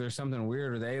definitely think there's something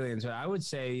weird with aliens. I would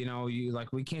say,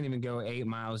 we can't even go 8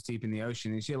 miles deep in the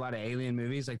ocean. You see a lot of alien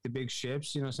movies, like the big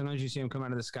ships, sometimes you see them come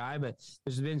out of the sky, but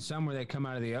there's been some where they come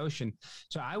out of the ocean.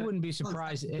 So I wouldn't be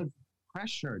surprised.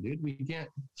 Pressure, dude. We can't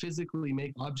physically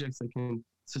make objects that can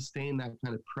sustain that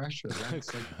kind of pressure.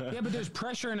 Yeah, but there's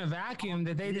pressure in a vacuum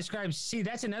that they describe. See,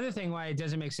 that's another thing why it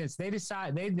doesn't make sense. They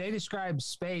describe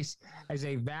space as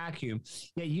a vacuum.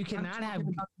 Yeah, you cannot have.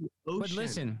 But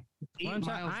listen,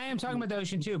 I am talking about the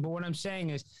ocean too. But what I'm saying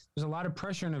is, there's a lot of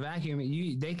pressure in a vacuum.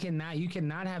 You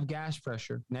cannot have gas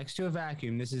pressure next to a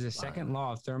vacuum. This is a second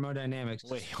law of thermodynamics.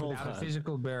 Wait, hold without on. a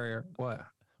physical barrier. What?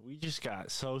 We just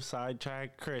got so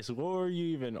sidetracked. Chris, what were you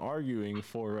even arguing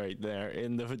for right there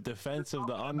in the defense of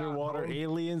the underwater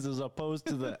aliens as opposed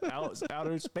to the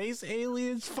outer space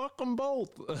aliens? Fuck them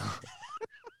both.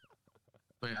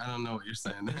 Wait, I don't know what you're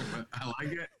saying there, but I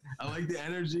like it. I like the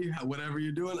energy. Whatever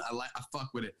you're doing, I fuck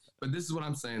with it. But this is what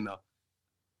I'm saying though.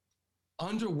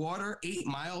 underwater 8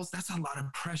 miles, that's a lot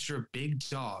of pressure, big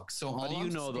dog. So How do you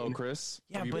know though, Chris?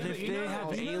 Yeah, but if they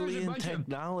have alien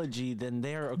technology, then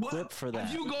they're equipped for that.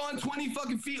 If you go on 20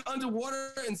 fucking feet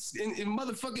underwater and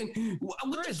motherfucking, what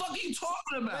the fuck are you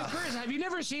talking about? Chris, have you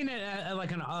never seen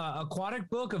like an aquatic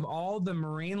book of all the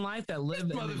marine life that live in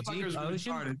the deep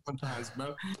ocean? Sometimes,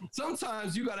 bro.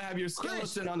 Sometimes you got to have your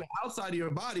skeleton on the outside of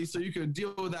your body so you can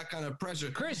deal with that kind of pressure.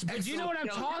 Chris, but do you know what I'm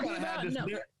talking about? No.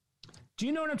 Do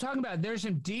you know what I'm talking about? There's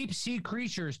some deep sea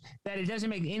creatures that it doesn't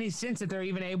make any sense that they're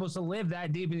even able to live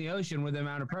that deep in the ocean with the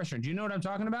amount of pressure. Do you know what I'm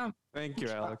talking about? Thank you,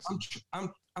 Alex.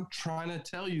 I'm trying to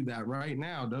tell you that right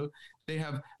now, though. They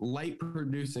have light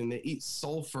producing. They eat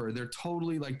sulfur. They're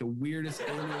totally like the weirdest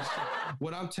alien shit.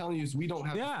 What I'm telling you is we don't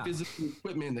have physical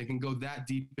equipment that can go that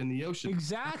deep in the ocean.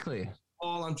 Exactly.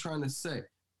 All I'm trying to say.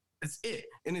 That's it.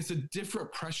 And it's a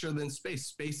different pressure than space.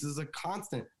 Space is a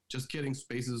constant. Just kidding.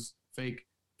 Space is fake.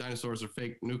 Dinosaurs are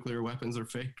fake. Nuclear weapons are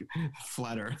fake.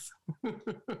 Flat Earth.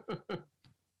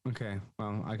 Okay.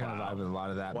 Well, I kind of vibe with a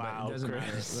lot of that. Wow, but it doesn't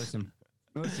matter. Listen,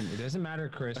 it doesn't matter,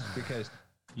 Chris, because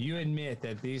you admit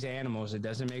that these animals, it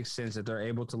doesn't make sense that they're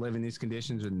able to live in these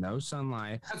conditions with no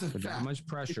sunlight, with that much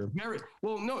pressure. No,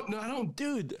 I don't.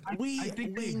 Dude, we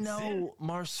know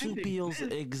marsupials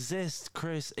exist,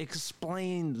 Chris.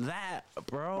 Explain that,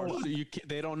 bro.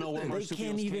 They don't know where marsupials They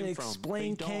can't even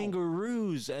explain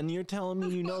kangaroos, and you're telling me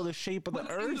you know the shape of the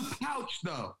earth? What's in the pouch,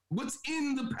 though? What's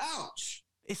in the pouch?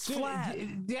 It's flat.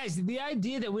 Guys, the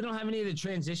idea that we don't have any of the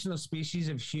transitional species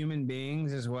of human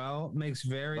beings as well makes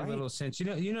very little sense.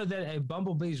 You know that a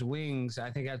bumblebee's wings,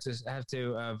 I think, have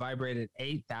to vibrate at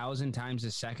 8,000 times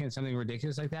a second, something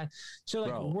ridiculous like that. So,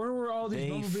 like, where were all these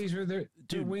bumblebees where their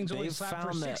wings only slap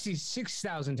for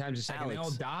 66,000 times a second? Alex, they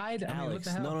all died? I mean, what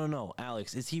the hell? No,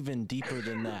 Alex, it's even deeper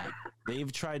than that.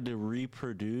 They've tried to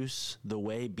reproduce the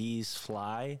way bees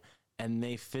fly, and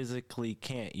they physically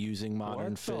can't using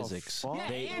modern physics. Yeah,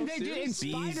 and they do. And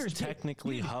spiders bees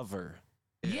technically hover.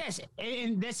 Yes,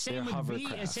 and that's same with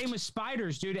bees, and same with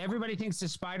spiders, dude. Everybody thinks the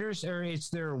spiders it's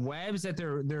their webs that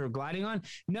they're gliding on.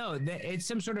 No, it's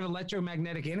some sort of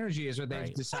electromagnetic energy is what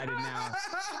they've decided now.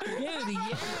 Dude,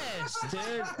 yes, dude.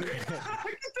 Get the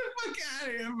fuck out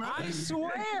of here, bro. I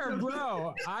swear,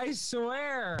 bro. I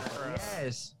swear.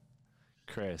 Yes.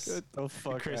 Chris, get the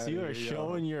fuck Chris, you are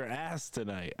showing your ass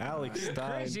tonight. Alex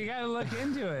Stein. Chris, you gotta look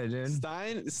into it, dude.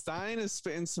 Stein is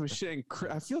spitting some shit. And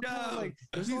I feel kind of like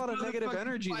there's a lot of negative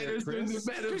energy there, Chris.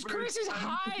 Because Chris is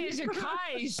high as a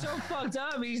kite. He's so fucked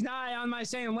up. He's not on my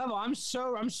same level. I'm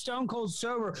stone cold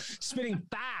sober, spitting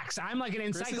facts. I'm like an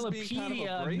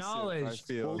encyclopedia of knowledge. I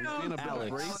feel being a bit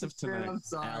abrasive tonight. I'm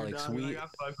sorry, Alex,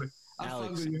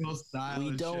 Alex, we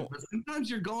don't. But sometimes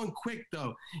you're going quick,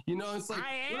 though. You know, it's like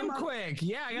I am quick.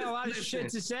 Yeah, I got a lot of shit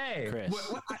to say. Chris,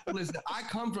 listen, I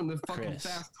come from the fucking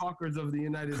fast talkers of the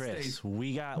United States.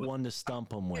 We got one to stump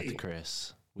them with,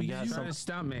 Chris. We got some to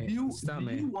stump me. Do you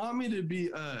want me to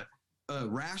be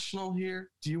rational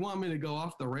here? Do you want me to go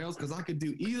off the rails? Because I could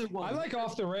do either one. I like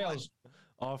off the rails.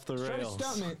 Off the rails. Try to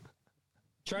stump me.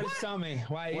 Try to stump me.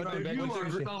 Why? What degree are you,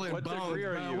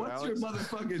 What's your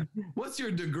motherfucking? What's your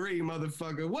degree,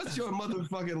 motherfucker? What's your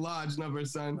motherfucking lodge number,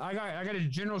 son? I got a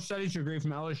general studies degree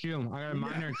from LSU. I got a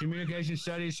minor in communication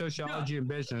studies, sociology, and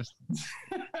business.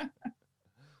 I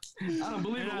don't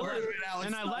believe a word of it, Alex.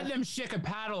 And I let them stick a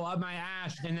paddle up my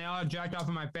ass, and they all jacked off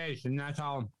of my face, and that's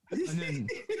all. And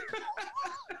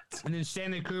then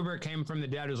Stanley Kubrick came from the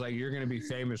dead. Was like, "You're gonna be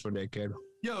famous with that kid."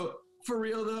 Yo. For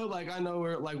real though, like I know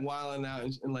we're like wilding out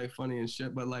and like funny and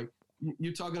shit, but like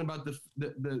you're talking about the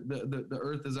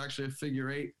Earth is actually a figure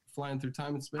 8 flying through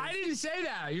time and space. I didn't say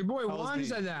that. Your boy Juan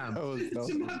said that.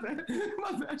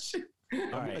 My bad shit.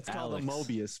 All right, it's called a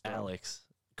Mobius. Bro. Alex,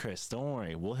 Chris, don't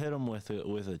worry. We'll hit him with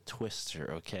a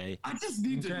twister, okay? I just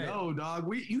need to know, dog.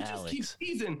 Just keep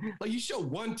teasing. Like you show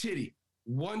one titty.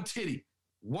 That's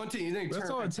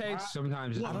all it takes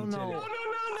sometimes. I don't know.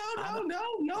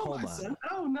 No, my son.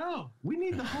 No. We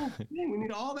need the whole thing. We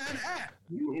need all that act.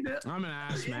 We need it. I'm an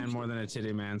ass man more than a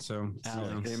titty man. So,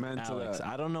 Alex,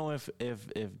 I don't know if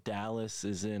Dallas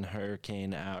is in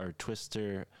hurricane or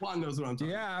twister. Juan knows what I'm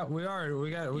talking. Yeah, we are. We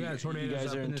got tornadoes. You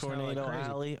guys are in tornado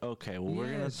alley. Okay, well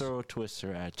we're gonna throw a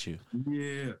twister at you.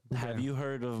 Yeah. Have you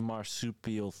heard of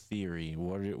marsupial theory?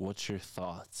 What's your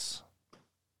thoughts?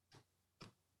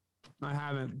 I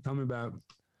haven't. Tell me about it.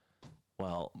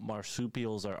 Well,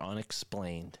 marsupials are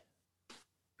unexplained.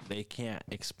 They can't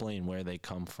explain where they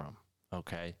come from,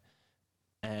 okay?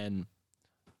 And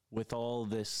with all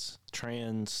this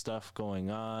trans stuff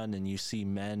going on, and you see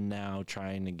men now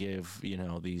trying to give,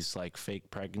 these like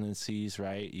fake pregnancies,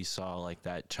 right? You saw like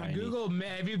that Chinese.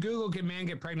 If you Google can man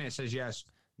get pregnant, it says yes.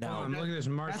 Now, look at this That's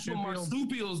what marsupial.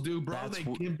 marsupials do, bro. That's They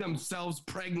what- give themselves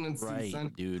pregnancy, right,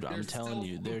 son. dude. I'm They're telling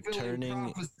you, they're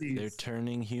self-fulfilling prophecies.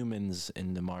 turning humans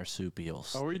into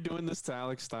marsupials. Are we doing this to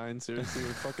Alex Stein? Seriously,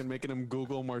 we're fucking making him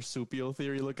Google marsupial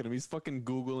theory. Look at him. He's fucking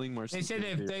Googling marsupial They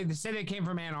said theory. they said they came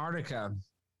from Antarctica.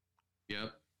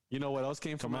 Yep. You know what else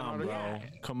came from Come on, Antarctica?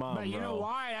 bro. Come on, But you know bro.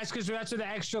 why? That's because that's where the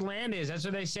extra land is. That's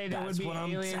what they say there would That's be what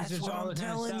I'm, aliens. that's It's what all I'm the kind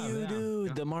of telling stuff, you, yeah.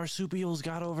 dude. The marsupials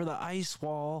got over the ice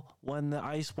wall when the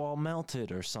ice wall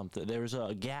melted or something. There was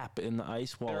a gap in the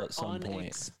ice wall They're at some point.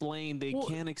 unexplained. They Well-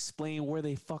 can't explain where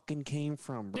they fucking came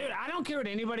from, bro. Dude, I don't care what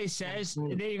anybody says.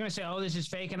 You're gonna say, "Oh, this is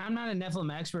fake," and I'm not a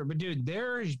Nephilim expert, but dude,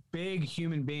 there's big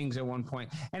human beings at one point,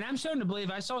 and I'm starting to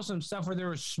believe. I saw some stuff where there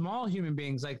were small human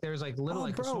beings, like there's like little, Oh,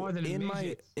 like bro, smaller than a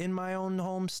midget. in my own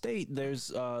home state, there's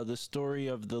the story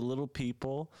of the little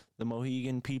people. The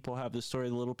Mohegan people have the story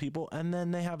of the little people, and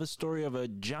then they have a story of a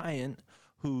giant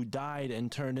who died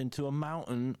and turned into a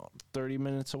mountain 30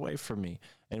 minutes away from me.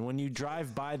 And when you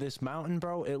drive by this mountain,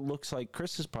 bro, it looks like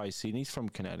Chris has probably seen. He's from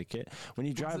Connecticut. When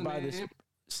you drive the by this name?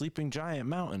 Sleeping Giant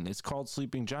mountain, it's called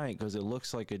Sleeping Giant because it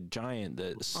looks like a giant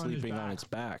that's On his sleeping on back. its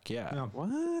back. Yeah. Yeah.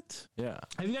 What? Yeah.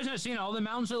 Have you guys not seen all the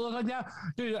mountains that look like that,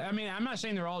 dude? I mean, I'm not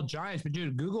saying they're all giants, but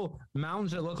dude, Google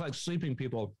mountains that look like sleeping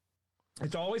people.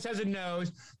 It always has a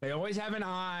nose. They always have an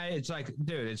eye. It's like,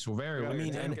 dude, it's very I weird.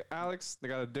 mean, and- Alex, they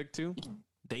got a dick too.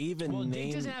 They even Well, dick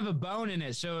named. doesn't have a bone in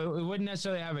it, so it wouldn't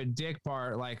necessarily have a dick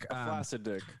part. Like, Flaccid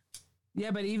dick. yeah,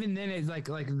 but even then, it's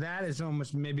like that is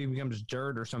almost maybe becomes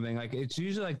dirt or something. Like it's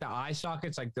usually like the eye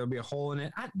sockets, like there'll be a hole in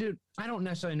it. I don't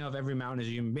necessarily know if every mountain is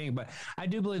a human being, but I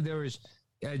do believe there was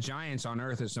giants on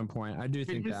Earth at some point. I do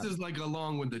think This that. is like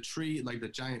along with the tree, like the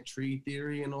giant tree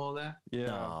theory and all that. Yeah.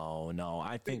 No.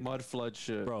 I think, Mud flood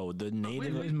shit. bro, the Wait,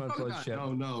 native. what is you mud talking flood about? shit.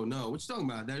 No. What you talking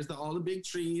about? There's all the big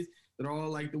trees that are all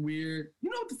like the weird.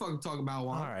 You know what the fuck I'm talking about,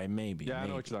 Juan? All right, maybe. Yeah, I know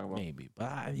maybe, what you're talking about. Maybe,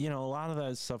 but a lot of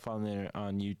that stuff on there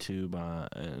on YouTube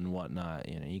and whatnot,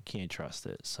 you can't trust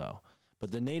it. So,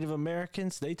 but the Native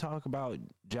Americans, they talk about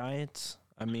giants.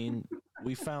 I mean,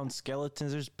 we found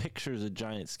skeletons. There's pictures of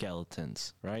giant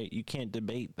skeletons, right? You can't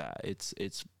debate that.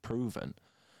 It's proven.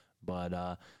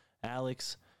 But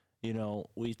Alex,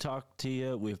 we talked to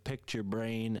you. We've picked your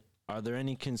brain. Are there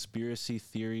any conspiracy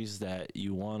theories that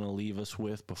you want to leave us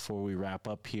with before we wrap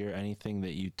up here? Anything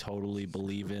that you totally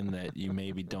believe in that you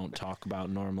maybe don't talk about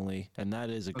normally? And that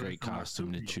is a great it's a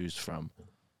costume to marsupial. choose from.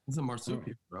 It's a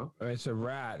marsupial, bro. It's a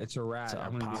rat. It's a rat. It's a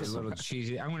I'm gonna get a possum. little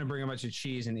cheesy. I'm gonna bring a bunch of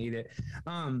cheese and eat it.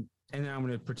 And then I'm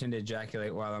gonna pretend to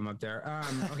ejaculate while I'm up there.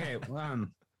 Okay.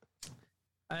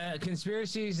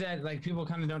 Conspiracies that like people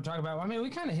kind of don't talk about. I mean, we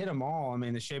kind of hit them all. I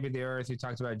mean, the shape of the Earth. We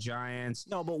talked about giants.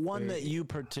 No, but one that you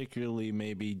particularly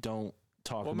maybe don't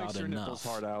talk What about makes your nipples enough.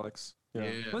 hard, Alex? Yeah.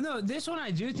 Well, no, this one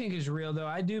I do think is real, though.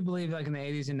 I do believe, like in the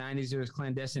 80s and 90s, there was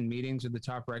clandestine meetings with the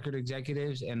top record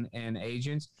executives and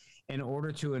agents in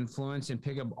order to influence and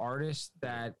pick up artists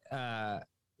that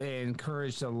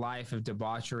encouraged a life of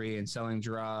debauchery and selling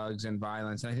drugs and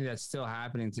violence. And I think that's still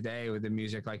happening today with the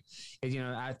music. Like,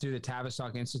 through the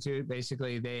Tavistock Institute,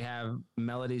 basically they have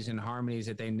melodies and harmonies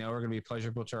that they know are going to be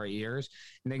pleasurable to our ears,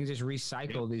 and they can just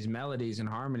recycle these melodies and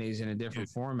harmonies in a different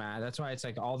format. That's why it's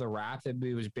like all the rap that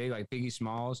was big, like Biggie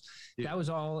Smalls. That was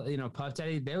all, Puff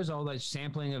Daddy. There was all like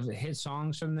sampling of hit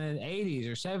songs from the 80s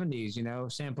or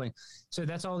 70s, sampling. So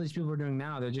that's all these people are doing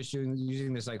now. They're just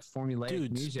using this like formulaic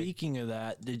Dude, music. speaking of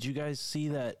that, did you guys see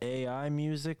that AI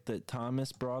music that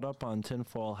Thomas brought up on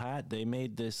Tinfoil Hat? They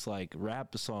made this like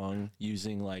rap song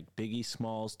using like Biggie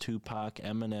Smalls, Tupac,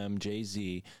 Eminem,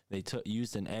 Jay-Z. They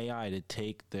used an AI to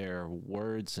take their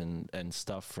words and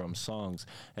stuff from songs,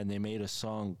 and they made a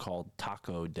song called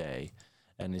Taco Day.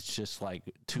 And it's just like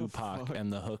Tupac,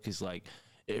 and the hook is like,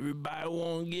 everybody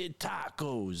want to get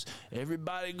tacos.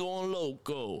 Everybody going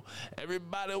loco.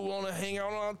 Everybody want to hang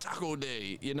out on Taco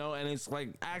Day, and it's like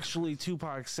actually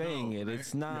Tupac saying it.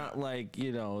 It's not like,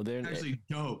 they're It's actually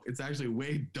dope. It's actually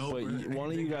way dope. but one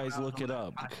of you guys look it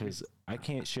up because I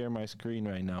can't share my screen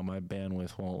right now. My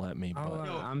bandwidth won't let me. Oh, But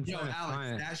I'm trying to find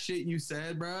Alex, it. that shit you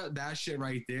said, bro, that shit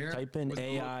right there. Type in was the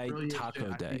most AI brilliant Taco shit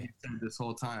I think Day. you said this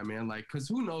whole time, man. Like, because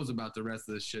who knows about the rest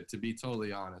of this shit, to be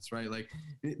totally honest, right? Like,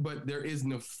 but there is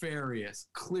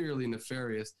clearly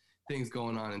nefarious things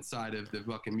going on inside of the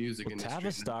fucking music industry.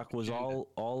 Tavistock was all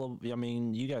of. I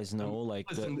mean, you guys know, like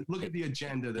Listen, look at the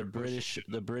agenda. the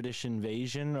British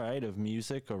invasion, right, of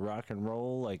music or rock and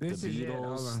roll, like This the is it, hold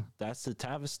Beatles. on. That's the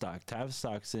Tavistock.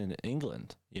 Tavistock's in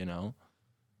England,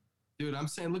 Dude, I'm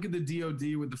saying, look at the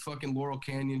DOD with the fucking Laurel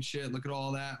Canyon shit. Look at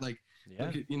all that. Like, Yeah.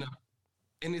 look at,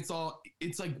 and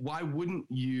it's like, why wouldn't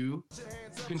you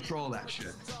control that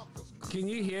shit? Can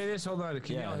you hear this? Hold on.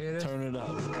 Can y'all hear this? Turn it up.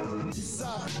 East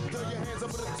side, throw your hands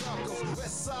up for the tacos.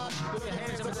 West side, Put your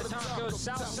hands up for the tacos.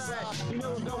 South side, you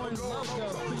know we're going loco.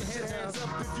 Put your hands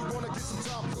up. if you wanna get some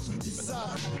tacos. East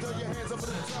side, throw your hands up for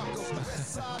the tacos.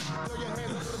 West side, throw your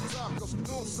hands up for the tacos.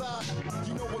 North side,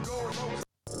 you know we're going loco.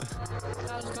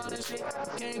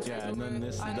 Yeah, and then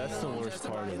that's the worst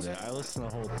part of it. I listened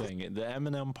to the whole thing. The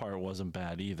Eminem part wasn't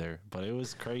bad either, but it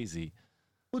was crazy.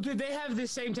 Well, dude, they have the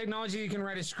same technology. You can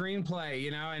write a screenplay,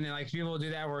 you know, and like people do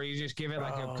that where you just give it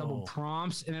like a couple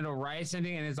prompts and it'll write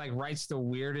something, and it's like writes the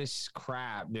weirdest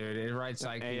crap, dude. It writes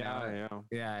like AI,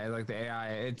 yeah, like the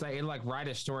AI. It's like it write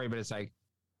a story, but it's like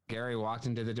Gary walked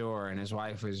into the door and his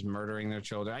wife was murdering their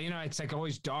children. You know, it's like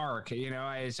always dark. You know,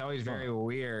 it's always very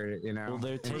weird. You know, well,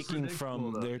 they're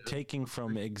taking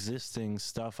from existing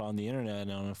stuff on the internet,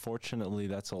 and unfortunately,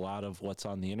 that's a lot of what's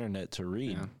on the internet to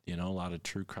read. Yeah. You know, a lot of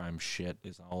true crime shit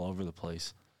is all over the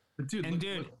place. But dude, And look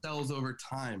dude- what sells over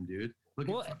time, dude. Look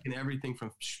Well- at fucking everything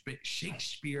from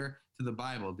Shakespeare to the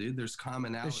Bible, dude. There's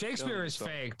commonality. the Shakespeare is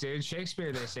fake, dude.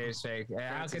 Shakespeare, they say, is fake. How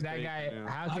Francis could that Bacon, guy? yeah.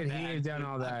 How could he have done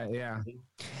all that? Yeah.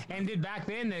 And dude, back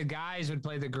then the guys would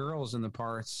play the girls in the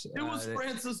parts. It was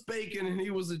Francis Bacon, and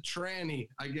he was a tranny.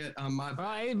 I get on my.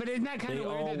 Well, but isn't that kind They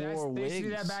of all weird that wore they see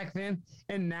that wigs. back then,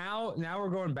 and now we're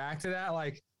going back to that?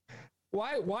 Like,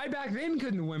 why back then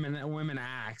couldn't women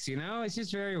act? You know, it's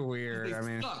just very weird. They I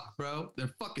mean, suck, bro. They're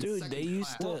fucking. Dude, second they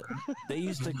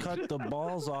used class. to cut the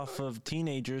balls off of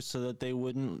teenagers so that they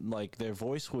wouldn't, like, their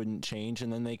voice wouldn't change,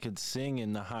 and then they could sing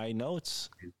in the high notes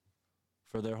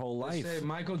for their whole they life. say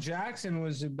Michael Jackson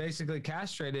was basically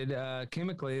castrated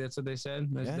chemically. That's what they said.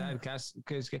 His Yeah.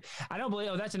 dad I don't believe.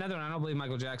 Oh, that's another one. I don't believe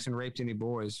Michael Jackson raped any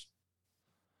boys.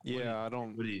 Yeah, I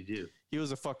don't. What do you do? He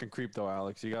was a fucking creep, though,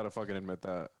 Alex. You gotta fucking admit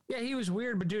that. Yeah, he was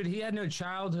weird, but dude, he had no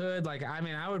childhood. Like, I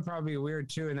mean, I would probably be weird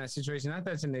too in that situation. Not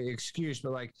that's an excuse,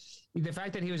 but like the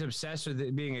fact that he was obsessed with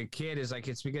it being a kid is like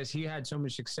it's because he had so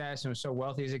much success and was so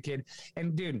wealthy as a kid.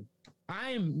 And dude,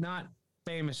 I'm not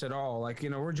famous at all. Like,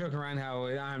 you know, we're joking around how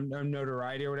I'm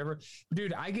notoriety or whatever.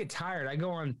 Dude, I get tired. I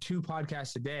go on 2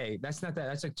 podcasts a day. That's not that.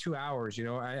 That's like 2 hours. You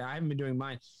know, I haven't been doing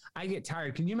mine. I get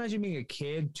tired. Can you imagine being a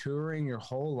kid touring your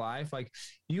whole life? Like,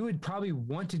 you would probably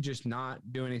want to just not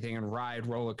do anything and ride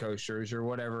roller coasters or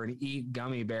whatever and eat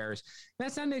gummy bears.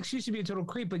 That's not an excuse to be a total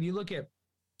creep, but you look at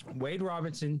Wade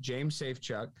Robinson, James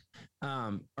Safechuck,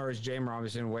 or is James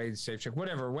Robinson, Wade Safechuck,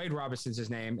 whatever. Wade Robinson's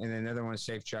his name, and then another one is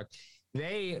Safechuck.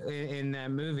 They, in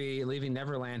that movie, Leaving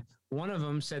Neverland, one of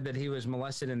them said that he was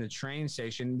molested in the train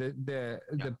station. The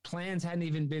plans hadn't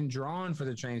even been drawn for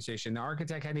the train station. The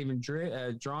architect hadn't even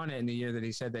drawn it in the year that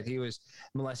he said that he was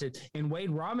molested. And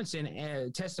Wade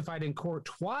Robinson testified in court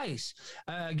twice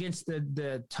against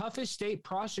the toughest state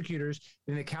prosecutors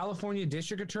in the California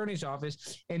District Attorney's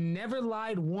Office, and never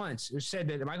lied once. It said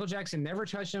that Michael Jackson never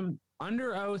touched him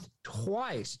under oath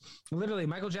twice. Literally,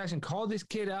 Michael Jackson called this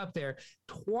kid up there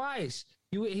twice.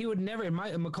 He would never.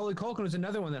 Macaulay Culkin was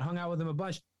another one that hung out with him a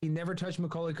bunch. He never touched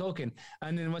Macaulay Culkin.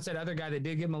 And then what's that other guy that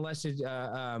did get molested?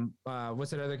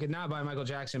 What's that other kid? Not by Michael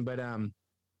Jackson, but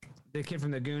the kid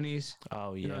from the Goonies.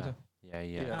 Oh, You know what I'm yeah.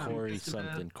 Yeah. Corey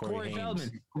something. Corey Haim.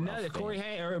 Feldman. No, Corey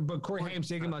Haim, but Corey Haim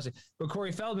did get molested. But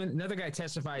Corey Feldman, another guy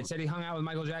testified, said he hung out with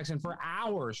Michael Jackson for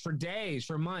hours, for days,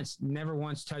 for months, never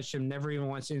once touched him, never even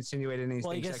once insinuated anything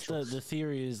Well, I guess sexual. the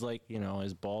theory is like, you know,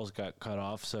 his balls got cut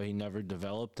off, so he never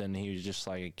developed, and he was just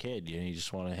like a kid. You know, he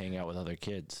just wanted to hang out with other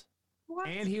kids.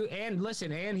 And he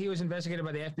was investigated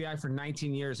by the FBI for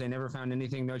 19 years. They never found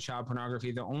anything, no child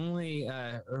pornography. The only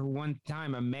one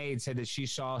time a maid said that she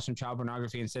saw some child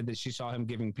pornography and said that she saw him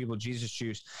giving people Jesus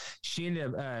juice. She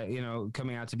ended up,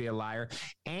 coming out to be a liar.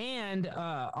 And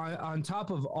on top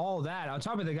of all that, on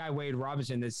top of the guy Wade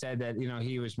Robinson that said that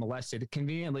he was molested,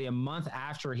 conveniently a month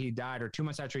after he died, or 2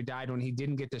 months after he died, when he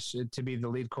didn't get to be the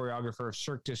lead choreographer of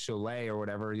Cirque du Soleil or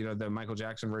whatever, the Michael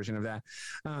Jackson version of that.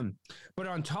 But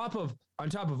on top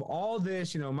of all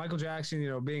this, Michael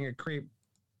Jackson, being a creep,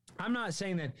 I'm not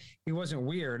saying that he wasn't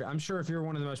weird. I'm sure if you're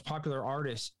one of the most popular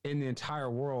artists in the entire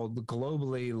world,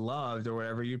 globally loved or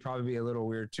whatever, you'd probably be a little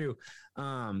weird too.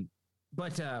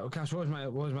 But gosh, what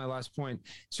was my last point?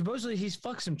 Supposedly he's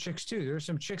fucked some chicks too. There's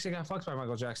some chicks that got fucked by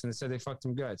Michael Jackson that said they fucked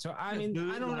him good. So I mean,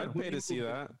 I don't know. I'd pay to see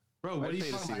that. Bro, what I'd are you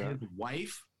pay to talking see about? that. His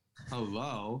wife?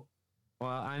 Hello? Well,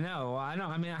 I know.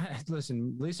 I mean,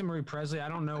 listen, Lisa Marie Presley, I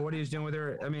don't know what he was doing with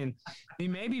her. I mean, he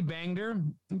maybe banged her,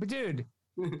 but dude,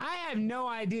 I have no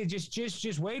idea.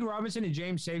 Just Wade Robinson and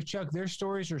James Safechuck, their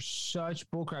stories are such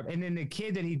bullcrap. And then the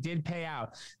kid that he did pay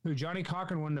out, who Johnny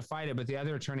Cochran wanted to fight it, but the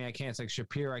other attorney, I can't, it's like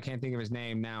Shapiro, I can't think of his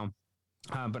name now.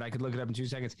 but I could look it up in 2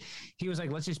 seconds. He was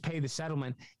like, let's just pay the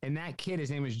settlement. And that kid, his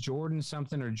name was Jordan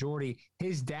something or Jordy.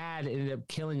 His dad ended up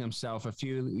killing himself a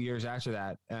few years after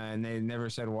that. And they never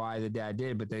said why the dad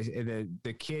did, but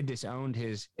the kid disowned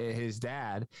his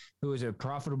dad, who was a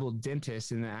profitable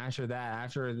dentist. And after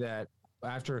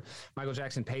Michael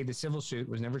Jackson paid the civil suit,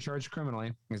 was never charged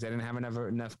criminally because they didn't have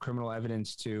enough criminal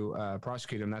evidence to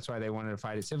prosecute him. That's why they wanted to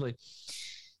fight it civilly.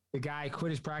 The guy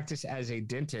quit his practice as a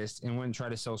dentist and went and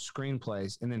tried to sell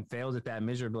screenplays and then failed at that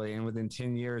miserably. And within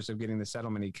 10 years of getting the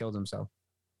settlement, he killed himself.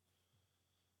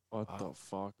 What the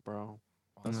fuck, bro?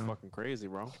 That's fucking crazy,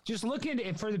 bro. Just look into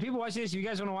it. For the people watching this, if you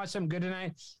guys want to watch something good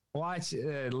tonight, watch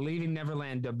Leaving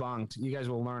Neverland Debunked. You guys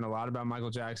will learn a lot about Michael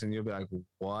Jackson. You'll be like,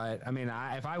 what? I mean,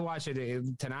 if I watch it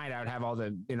tonight, I would have all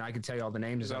the, I could tell you all the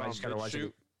names. And I just got to watch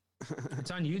it.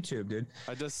 It's on YouTube, dude.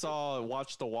 I just saw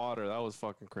Watch the Water. That was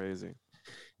fucking crazy.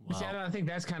 Wow. See, I think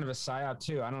that's kind of a psyop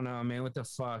too. I don't know. I mean, what the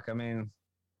fuck? I mean,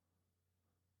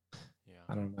 Yeah.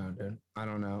 I don't know, dude. I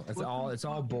don't know. It's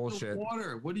all bullshit.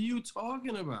 Water. What are you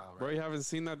talking about? Bro, you haven't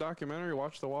seen that documentary,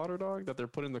 Watch the Water, dog? That they're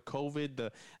putting the COVID,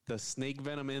 the snake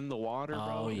venom in the water,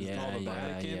 bro? Oh, It's called the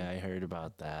Vatican. yeah. I heard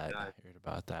about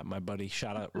that. My buddy,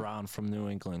 shout out Ron from New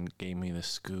England, gave me the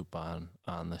scoop on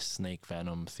the snake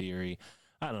venom theory.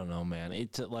 I don't know, man.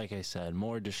 It's like I said,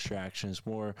 more distractions,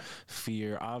 more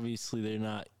fear. Obviously, they're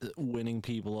not winning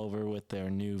people over with their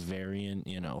new variant,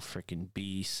 freaking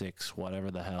B6,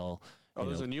 whatever the hell. Oh,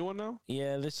 there's a new one now?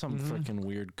 Yeah, there's some freaking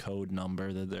weird code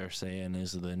number that they're saying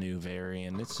is the new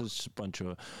variant. It's just a bunch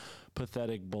of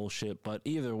pathetic bullshit. But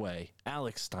either way,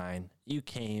 Alex Stein, you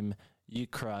came, you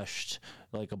crushed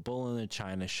like a bull in a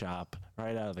china shop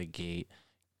right out of the gate.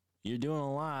 You're doing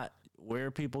a lot. Where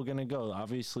are people going to go?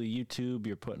 Obviously, YouTube,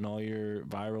 you're putting all your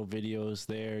viral videos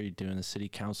there. You're doing the city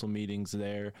council meetings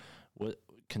there. What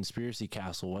Conspiracy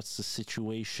Castle, what's the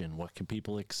situation? What can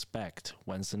people expect?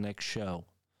 When's the next show?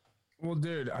 Well,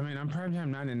 dude, I mean, I'm Primetime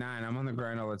 99. I'm on the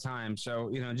grind all the time. So,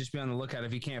 just be on the lookout.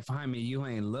 If you can't find me, you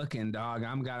ain't looking, dog.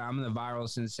 I'm the viral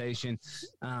sensation,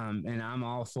 and I'm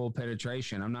all full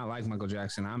penetration. I'm not like Michael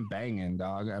Jackson. I'm banging,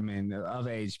 dog. I mean, of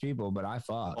age people, but I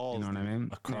fuck. Balls, you know what I mean?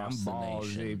 across I'm the balls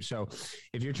nation. deep. So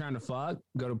if you're trying to fuck,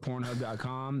 go to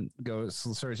Pornhub.com, go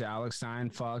search Alex Stein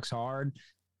fucks hard.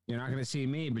 You're not going to see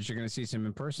me, but you're going to see some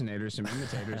impersonators, some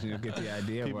imitators, and you'll get the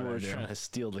idea of People what I were do. trying to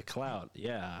steal the clout.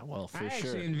 Yeah, well, for I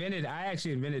sure. actually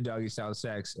invented doggy style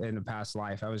sex in a past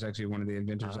life. I was actually one of the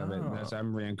inventors of it.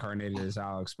 I'm reincarnated as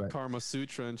Alex, but Karma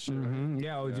Sutra and shit.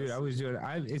 yeah, dude, I was doing.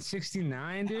 It's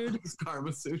 69, dude. It's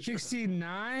Karma Sutra.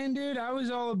 69, dude. I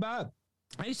was all about.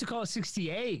 I used to call it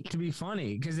 68 to be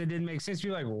funny because it didn't make sense.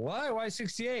 People were like, what? Why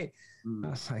 68? I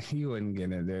was like, you wouldn't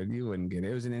get it, dude. You wouldn't get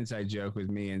it. It was an inside joke with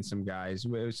me and some guys. It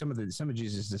was some of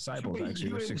Jesus' disciples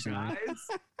actually were 69.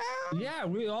 Yeah,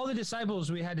 all the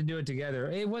disciples, we had to do it together.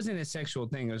 It wasn't a sexual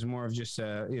thing. It was more of just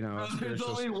There's spiritual.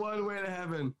 only one way to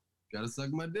heaven. Gotta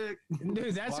suck my dick.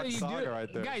 Dude, that's how Black you do Saga it.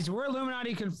 right there. Guys, we're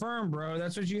Illuminati confirmed, bro.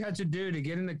 That's what you had to do to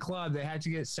get in the club. They had to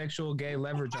get sexual gay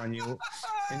leverage on you.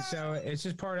 And so it's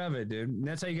just part of it, dude. And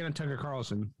that's how you get on Tucker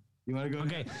Carlson. You want to go?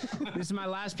 Okay, this is my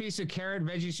last piece of carrot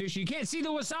veggie sushi. You can't see the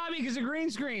wasabi because of green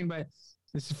screen, but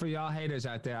this is for y'all haters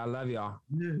out there. I love y'all.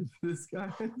 This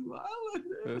guy.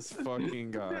 This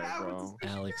fucking guy, bro.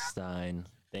 Alex Stein,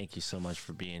 thank you so much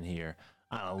for being here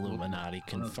on Illuminati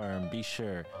Confirmed. Be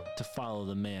sure to follow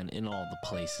the man in all the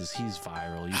places. He's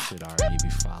viral. You should already be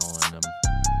following him.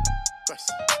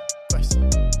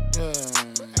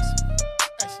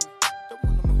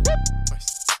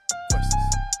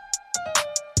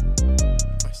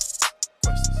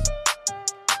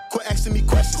 Quit asking me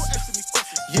questions.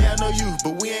 Yeah, I know you,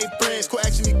 but we ain't friends. Quit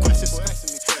asking me questions.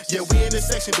 Yeah, we in this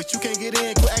section, but you can't get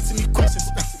in. Quit asking me questions.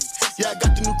 Yeah, I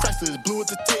got the new Chrysler, blue at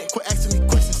the tent. Quit asking me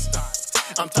questions.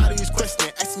 I'm tired of these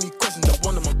questions. Asking me questions, I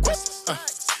want them questions.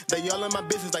 They all in my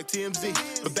business like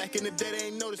TMZ, but back in the day they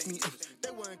ain't noticed me.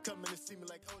 They weren't coming to see me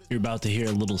like. You're about to hear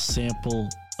a little sample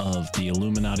of the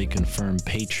Illuminati Confirmed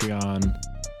Patreon.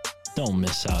 Don't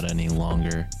miss out any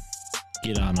longer.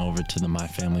 Get on over to the My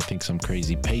Family Thinks I'm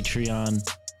Crazy Patreon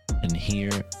and hear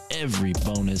every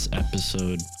bonus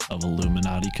episode of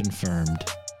Illuminati Confirmed.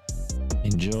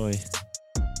 Enjoy.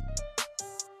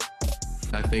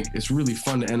 I think it's really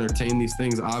fun to entertain these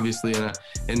things, obviously,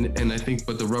 and I think,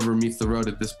 but the rubber meets the road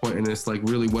at this point, and it's like,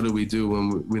 really, what do we do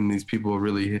when these people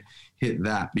really hit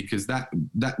that? Because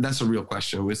that's a real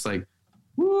question. It's like,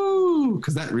 woo,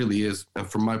 because that really is,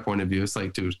 from my point of view, it's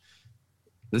like, dude,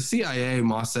 the CIA,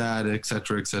 Mossad, et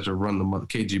cetera, run the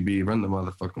KGB, run the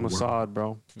motherfucking world. Mossad,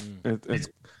 bro. It's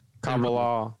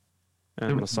Kabbalah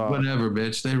and Mossad. Whatever,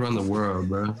 bitch. They run the world,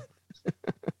 bro.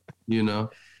 You know.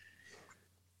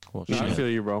 Well, No, I shit. feel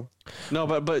you, bro. No,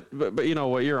 but you know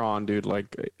what, you're on, dude.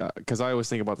 Like, because I always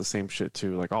think about the same shit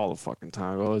too, like all the fucking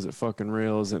time. Oh, is it fucking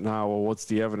real? Is it not? Well, what's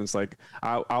the evidence? Like,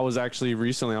 I was actually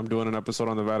recently, I'm doing an episode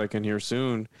on the Vatican here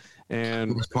soon,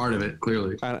 and It's part of it,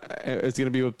 clearly. it's gonna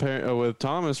be with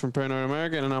Thomas from Paranoid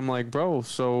American, and I'm like, bro,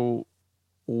 so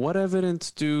what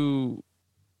evidence does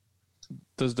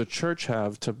the church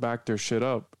have to back their shit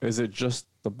up? Is it just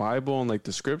the Bible and like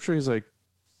the scripture? He's like,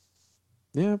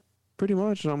 yeah, pretty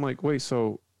much. And I'm like, wait,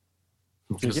 so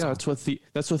yeah, that's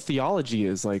what theology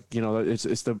is. Like, you know,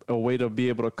 it's a way to be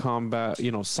able to combat,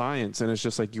 you know, science. And it's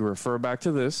just like you refer back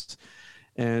to this,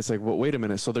 and it's like, well, wait a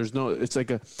minute. So there's no, it's like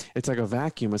a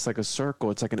vacuum. It's like a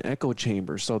circle. It's like an echo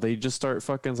chamber. So they just start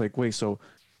fucking like, wait, so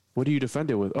what do you defend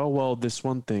it with? Oh, well, this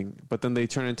one thing. But then they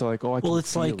turn into like, oh, I can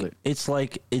feel it. It's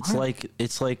like,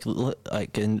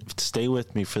 and stay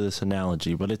with me for this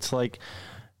analogy, but it's like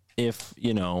if,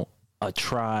 you know, a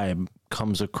tribe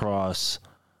comes across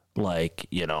like,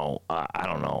 you know, I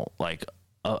don't know, like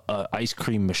a ice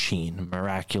cream machine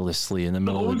miraculously in the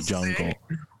middle of the jungle.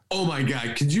 Oh my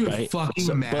God! Could you fucking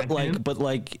imagine? But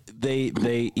like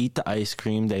they eat the ice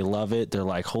cream, they love it. They're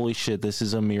like, holy shit, this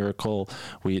is a miracle.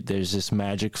 There's this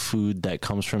magic food that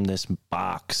comes from this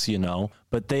box, you know.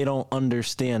 But they don't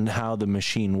understand how the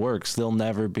machine works. They'll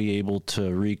never be able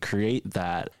to recreate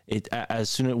that.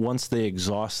 Once they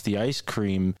exhaust the ice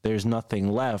cream, there's nothing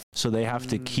left. So they have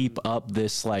to keep up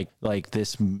this like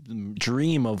this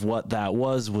dream of what that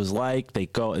was like. They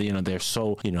go, you know, they're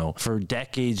so, you know, for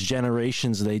decades,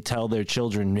 generations, they tell their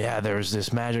children, yeah, there's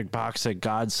this magic box that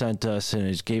God sent us, and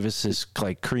it gave us this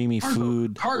like creamy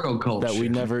food cargo culture that we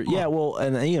never. Yeah, well,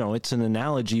 and you know, it's an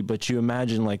analogy, but you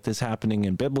imagine like this happening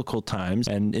in biblical times,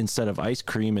 and instead of ice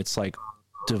cream, it's like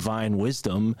divine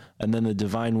wisdom, and then the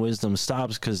divine wisdom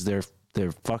stops because they're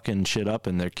fucking shit up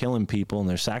and they're killing people and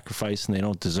they're sacrificing. They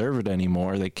don't deserve it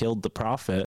anymore. They killed the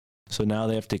prophet, so now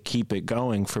they have to keep it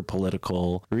going for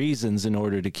political reasons in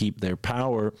order to keep their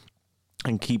power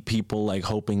and keep people like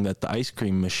hoping that the ice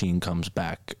cream machine comes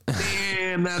back.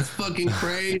 Damn, that's fucking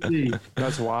crazy.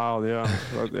 That's wild. Yeah.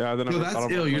 Yeah. Yo,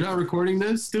 that's ill. You're not recording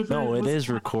this, stupid? No, it is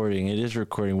recording. It is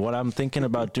recording. What I'm thinking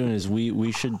about doing is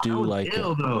we should do like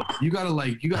ill, though. You gotta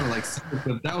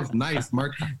that was nice,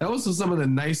 Mark. That was some of the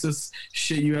nicest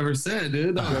shit you ever said,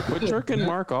 dude. Quit jerking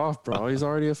Mark off, bro. He's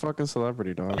already a fucking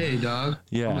celebrity, dog. Hey, dog.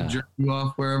 Yeah. I'm gonna jerk you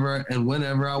off wherever and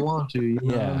whenever I want to. You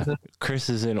know what I'm saying? Chris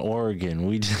is in Oregon.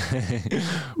 We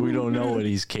don't know what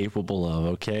he's capable of.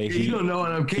 Okay, you don't know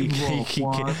what I'm capable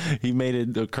of. He made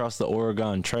it across the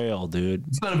Oregon Trail,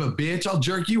 dude. Son of a bitch! I'll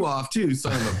jerk you off too,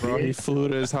 son of a bro. He flew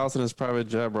to his house in his private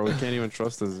jet, bro. We can't even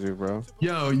trust this dude, bro.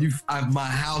 Yo, my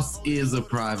house is a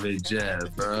private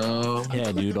jet, bro.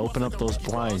 Yeah, dude. Open up those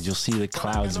blinds. You'll see the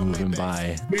clouds moving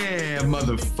by. Yeah,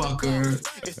 motherfucker.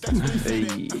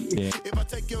 Hey, yeah. If I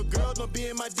take your girl, don't be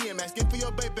in my DM asking for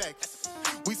your payback.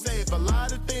 We say a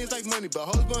lot of things like money, but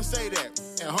hoes gonna say that.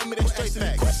 And homie, they straight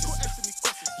facts.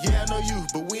 Yeah, I know you,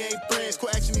 but we ain't friends.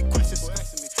 Quit asking me questions.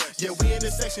 Yeah, we in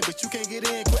this section, but you can't get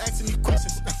in. Quit asking me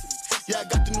questions. Yeah, I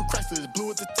got the new Chrysler, it's blue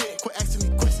with the tint. Quit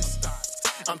asking me questions.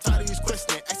 I'm tired of these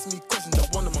questions. Asking me questions, I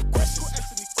want them questions.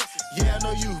 Yeah, I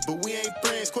know you, but we ain't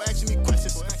friends. Quit asking me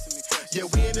questions. Yeah,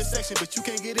 we in this section, but you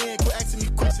can't get in. Quit asking me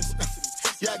questions.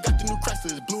 Yeah, I got the new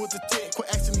Chrysler, it's blue with the tint. Quit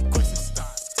asking me questions.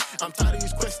 I'm tired of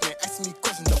these questions. Asking me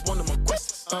questions, I want them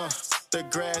questions. The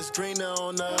grass greener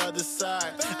on the other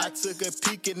side. I took a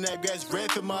peek in that grass red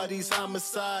from all these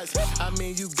homicides. I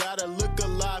mean, you gotta look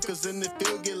alive, cause in the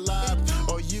field get live.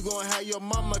 Or you gon' have your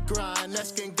mama crying,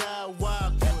 asking God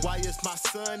why. Why is my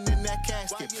son in that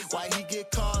casket? Why he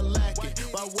get caught lacking?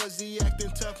 Why was he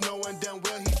acting tough knowing damn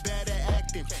well he bad at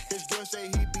acting? His girl say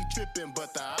he be tripping,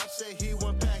 but the op say he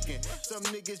wasn't packing. Some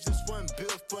niggas just wasn't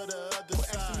built for the other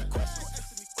side.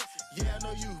 Yeah, I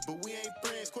know you, but we ain't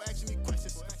friends. Quit asking me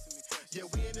questions. Yeah,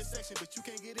 we in this section, but you